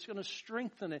helpful. It's going to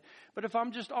strengthen it. But if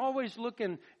I'm just always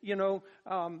looking,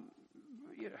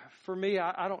 for me,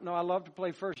 I don't know. I love to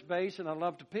play first base and I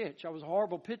love to pitch. I was a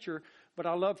horrible pitcher, but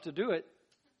I love to do it.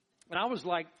 And I was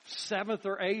like 7th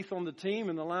or 8th on the team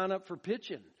in the lineup for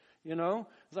pitching. I was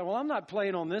like, well, I'm not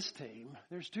playing on this team.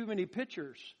 There's too many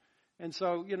pitchers. And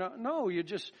so,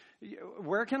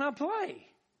 where can I play?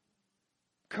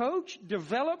 Coach,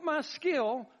 develop my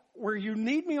skill where you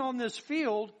need me on this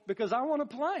field because I want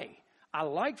to play. I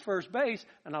like first base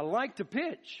and I like to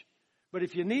pitch. But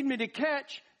if you need me to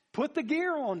catch, put the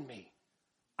gear on me.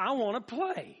 I want to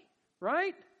play,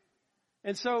 right?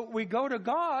 And so we go to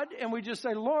God and we just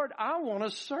say, Lord, I want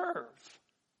to serve.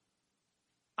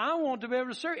 I want to be able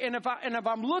to serve. And if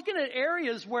I'm looking at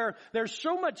areas where there's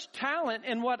so much talent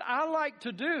in what I like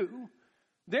to do,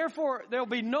 therefore there'll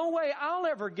be no way I'll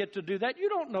ever get to do that. You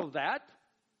don't know that.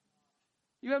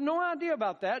 You have no idea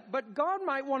about that. But God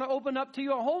might want to open up to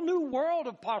you a whole new world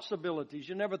of possibilities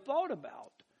you never thought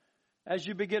about as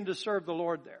you begin to serve the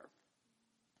Lord there.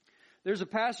 There's a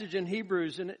passage in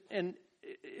Hebrews and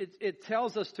it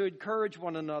tells us to encourage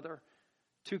one another,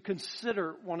 to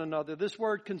consider one another. This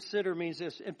word consider means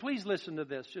this. And please listen to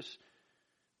this. Just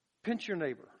pinch your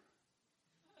neighbor.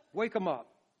 Wake them up.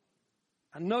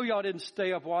 I know y'all didn't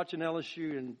stay up watching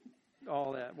LSU and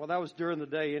all that. Well, that was during the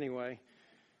day anyway.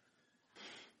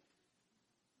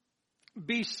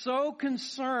 Be so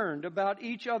concerned about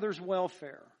each other's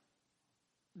welfare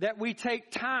that we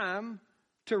take time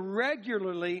to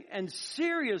regularly and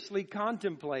seriously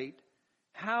contemplate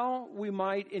how we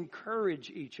might encourage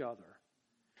each other.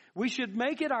 We should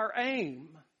make it our aim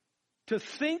to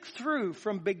think through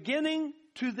from beginning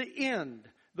to the end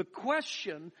the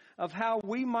question of how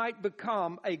we might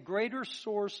become a greater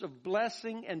source of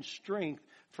blessing and strength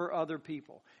for other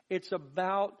people. It's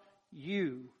about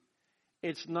you.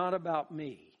 It's not about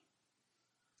me.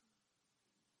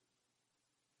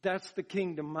 That's the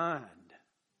kingdom mind.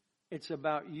 It's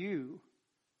about you.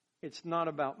 It's not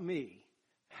about me.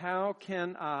 How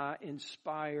can I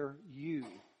inspire you?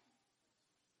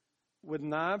 With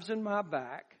knives in my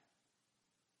back,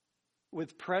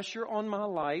 with pressure on my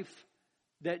life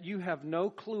that you have no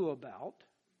clue about,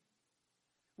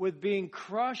 with being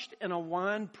crushed in a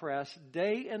wine press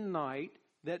day and night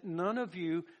that none of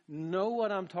you know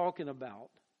what I'm talking about.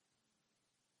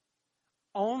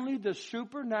 Only the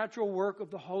supernatural work of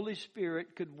the Holy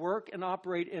Spirit could work and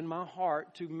operate in my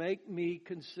heart to make me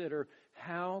consider,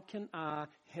 how can I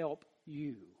help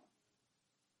you?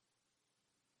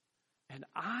 And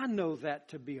I know that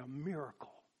to be a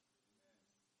miracle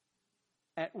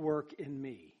at work in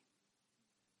me.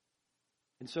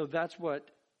 And so that's what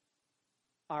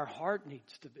our heart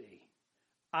needs to be.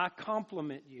 I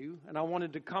compliment you, and I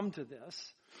wanted to come to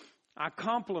this. I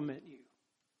compliment you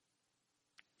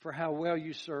for how well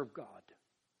you serve God.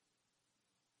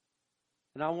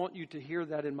 And I want you to hear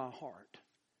that in my heart,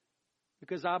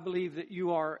 because I believe that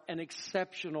you are an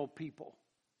exceptional people.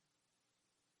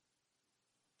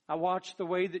 I watch the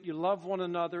way that you love one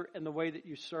another and the way that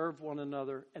you serve one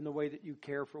another and the way that you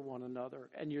care for one another,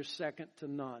 and you're second to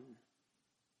none.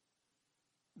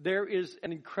 There is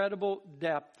an incredible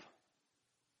depth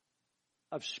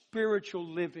of spiritual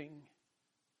living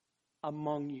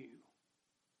among you.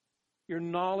 Your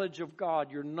knowledge of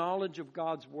God, your knowledge of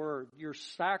God's Word, your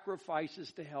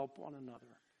sacrifices to help one another.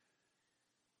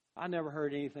 I never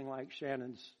heard anything like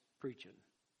Shannon's preaching.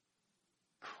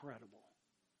 Incredible.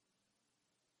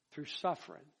 Through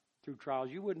suffering, through trials.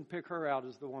 You wouldn't pick her out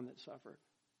as the one that suffered.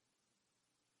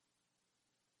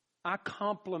 I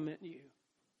compliment you.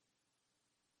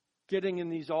 Getting in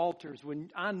these altars when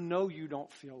I know you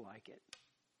don't feel like it.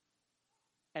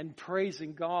 And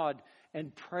praising God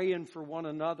and praying for one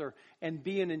another and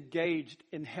being engaged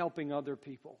in helping other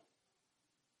people.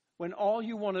 When all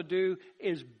you want to do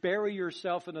is bury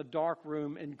yourself in a dark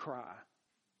room and cry.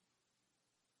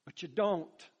 But you don't,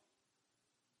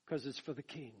 because it's for the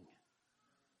King.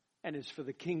 And it's for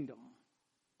the kingdom.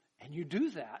 And you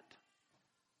do that.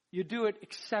 You do it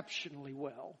exceptionally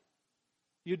well.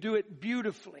 You do it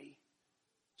beautifully.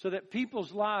 So that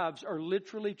people's lives are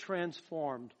literally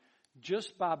transformed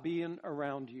just by being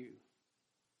around you.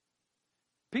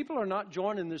 People are not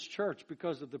joining this church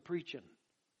because of the preaching.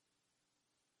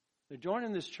 They're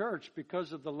joining this church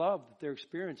because of the love that they're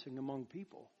experiencing among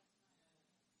people.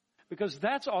 Because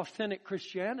that's authentic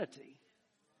Christianity.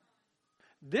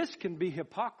 This can be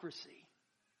hypocrisy.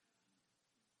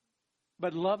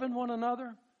 But loving one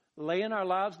another, laying our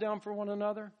lives down for one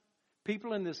another,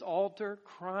 people in this altar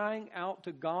crying out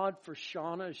to God for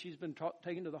Shauna as she's been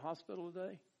taken to the hospital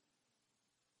today.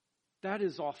 That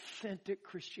is authentic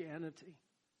Christianity.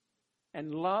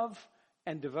 And love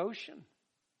and devotion.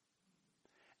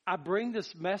 I bring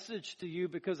this message to you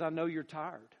because I know you're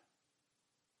tired.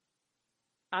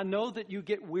 I know that you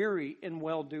get weary in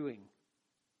well-doing.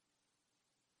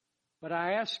 But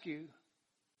I ask you,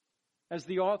 as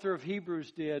the author of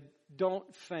Hebrews did,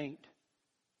 don't faint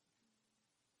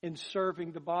in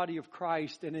serving the body of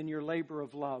Christ and in your labor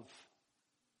of love.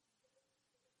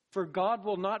 For God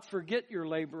will not forget your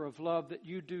labor of love that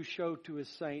you do show to His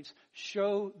saints.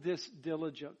 Show this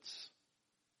diligence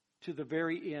to the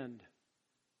very end,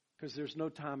 because there's no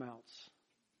timeouts.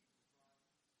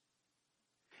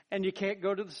 And you can't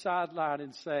go to the sideline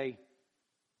and say,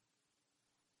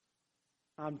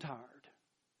 I'm tired.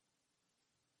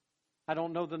 I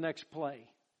don't know the next play.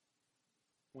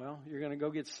 Well, you're going to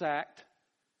go get sacked,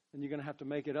 and you're going to have to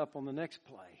make it up on the next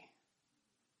play.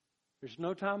 There's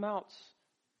no timeouts.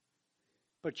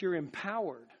 But you're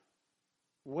empowered.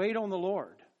 Wait on the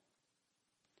Lord.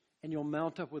 And you'll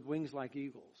mount up with wings like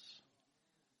eagles.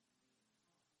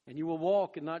 And you will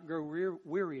walk and not grow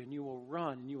weary, and you will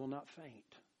run and you will not faint.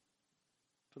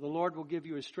 For the Lord will give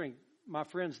you His strength. My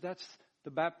friends, that's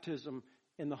the baptism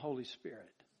in the Holy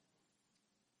Spirit.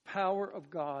 Power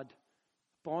of God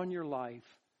upon your life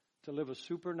to live a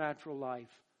supernatural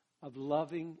life of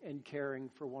loving and caring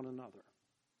for one another.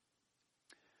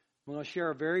 I'm going to share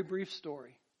a very brief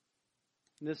story.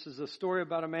 And this is a story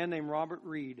about a man named Robert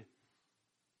Reed.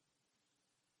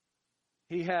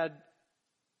 He had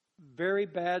very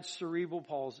bad cerebral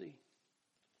palsy.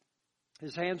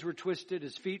 His hands were twisted.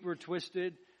 His feet were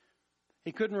twisted.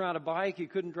 He couldn't ride a bike. He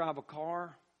couldn't drive a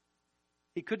car.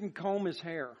 He couldn't comb his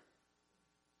hair.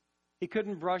 He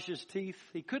couldn't brush his teeth.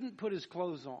 He couldn't put his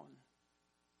clothes on.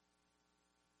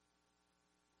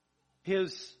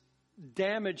 His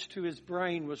damage to his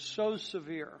brain was so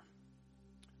severe.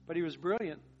 But he was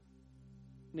brilliant.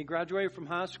 And he graduated from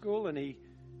high school, and he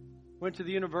went to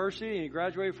the university, and he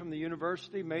graduated from the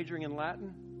university majoring in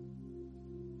Latin.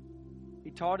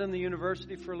 He taught in the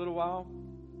university for a little while,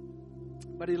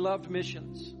 but he loved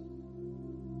missions.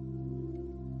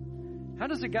 How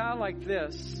does a guy like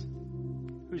this,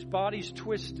 whose body's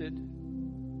twisted,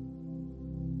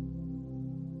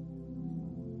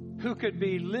 who could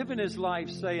be living his life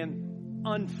saying,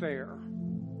 unfair,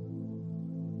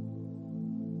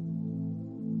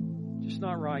 just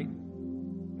not right,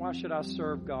 why should I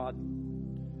serve God?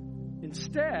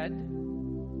 Instead,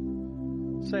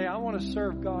 say, I want to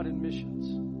serve God in missions.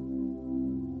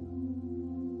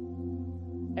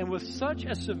 And with such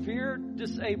a severe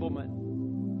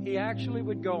disablement, he actually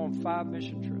would go on 5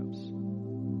 mission trips.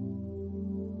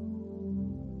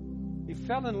 He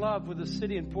fell in love with a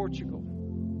city in Portugal.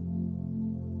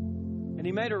 And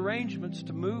he made arrangements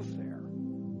to move there.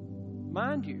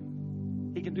 Mind you,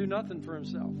 he can do nothing for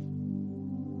himself.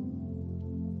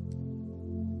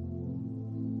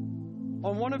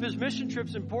 On one of his mission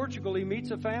trips in Portugal, he meets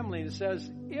a family and says,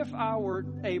 if I were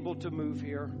able to move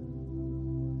here,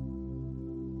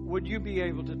 would you be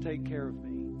able to take care of me?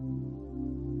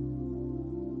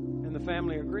 And the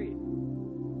family agreed.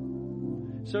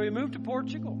 So he moved to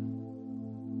Portugal.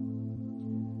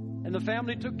 And the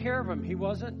family took care of him. He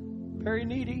wasn't very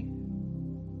needy,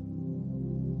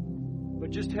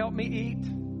 but just helped me eat,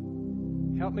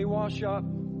 helped me wash up,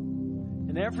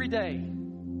 and every day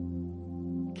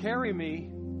carry me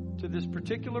to this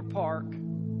particular park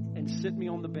and sit me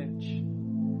on the bench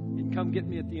and come get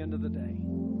me at the end of the day.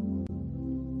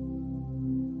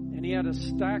 And he had a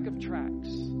stack of tracts.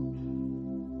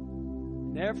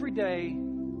 And every day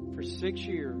for 6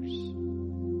 years,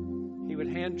 he would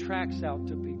hand tracts out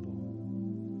to people.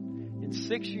 In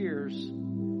 6 years,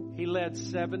 he led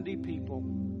 70 people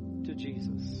to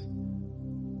Jesus.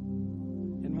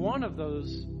 And one of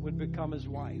those would become his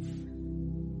wife.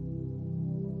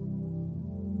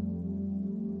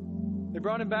 They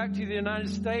brought him back to the United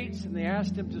States and they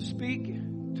asked him to speak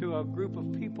to a group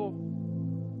of people.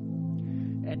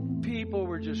 And people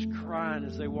were just crying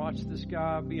as they watched this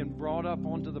guy being brought up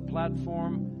onto the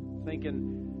platform,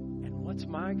 thinking, and what's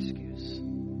my excuse?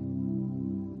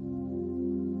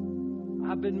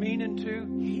 I've been meaning to.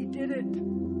 He did it.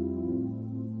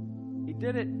 He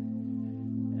did it.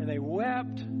 And they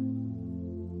wept.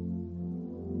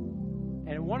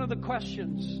 And one of the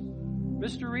questions,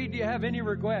 Mr. Reed, do you have any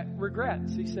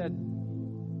regrets? He said,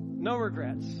 no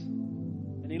regrets.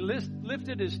 And he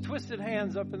lifted his twisted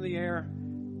hands up in the air.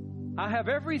 I have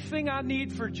everything I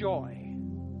need for joy.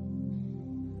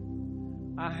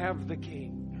 I have the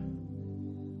King.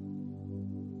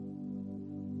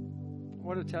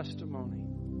 What a testimony.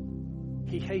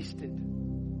 He hasted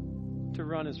to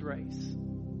run his race.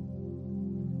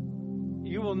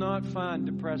 You will not find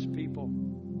depressed people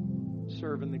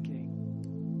serving the King.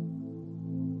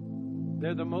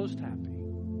 They're the most happy,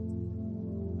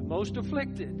 the most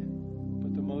afflicted,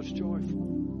 but the most joyful.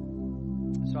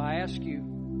 So I ask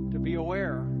you to be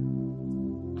aware.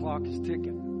 The clock is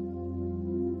ticking.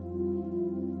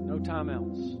 No time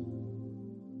else.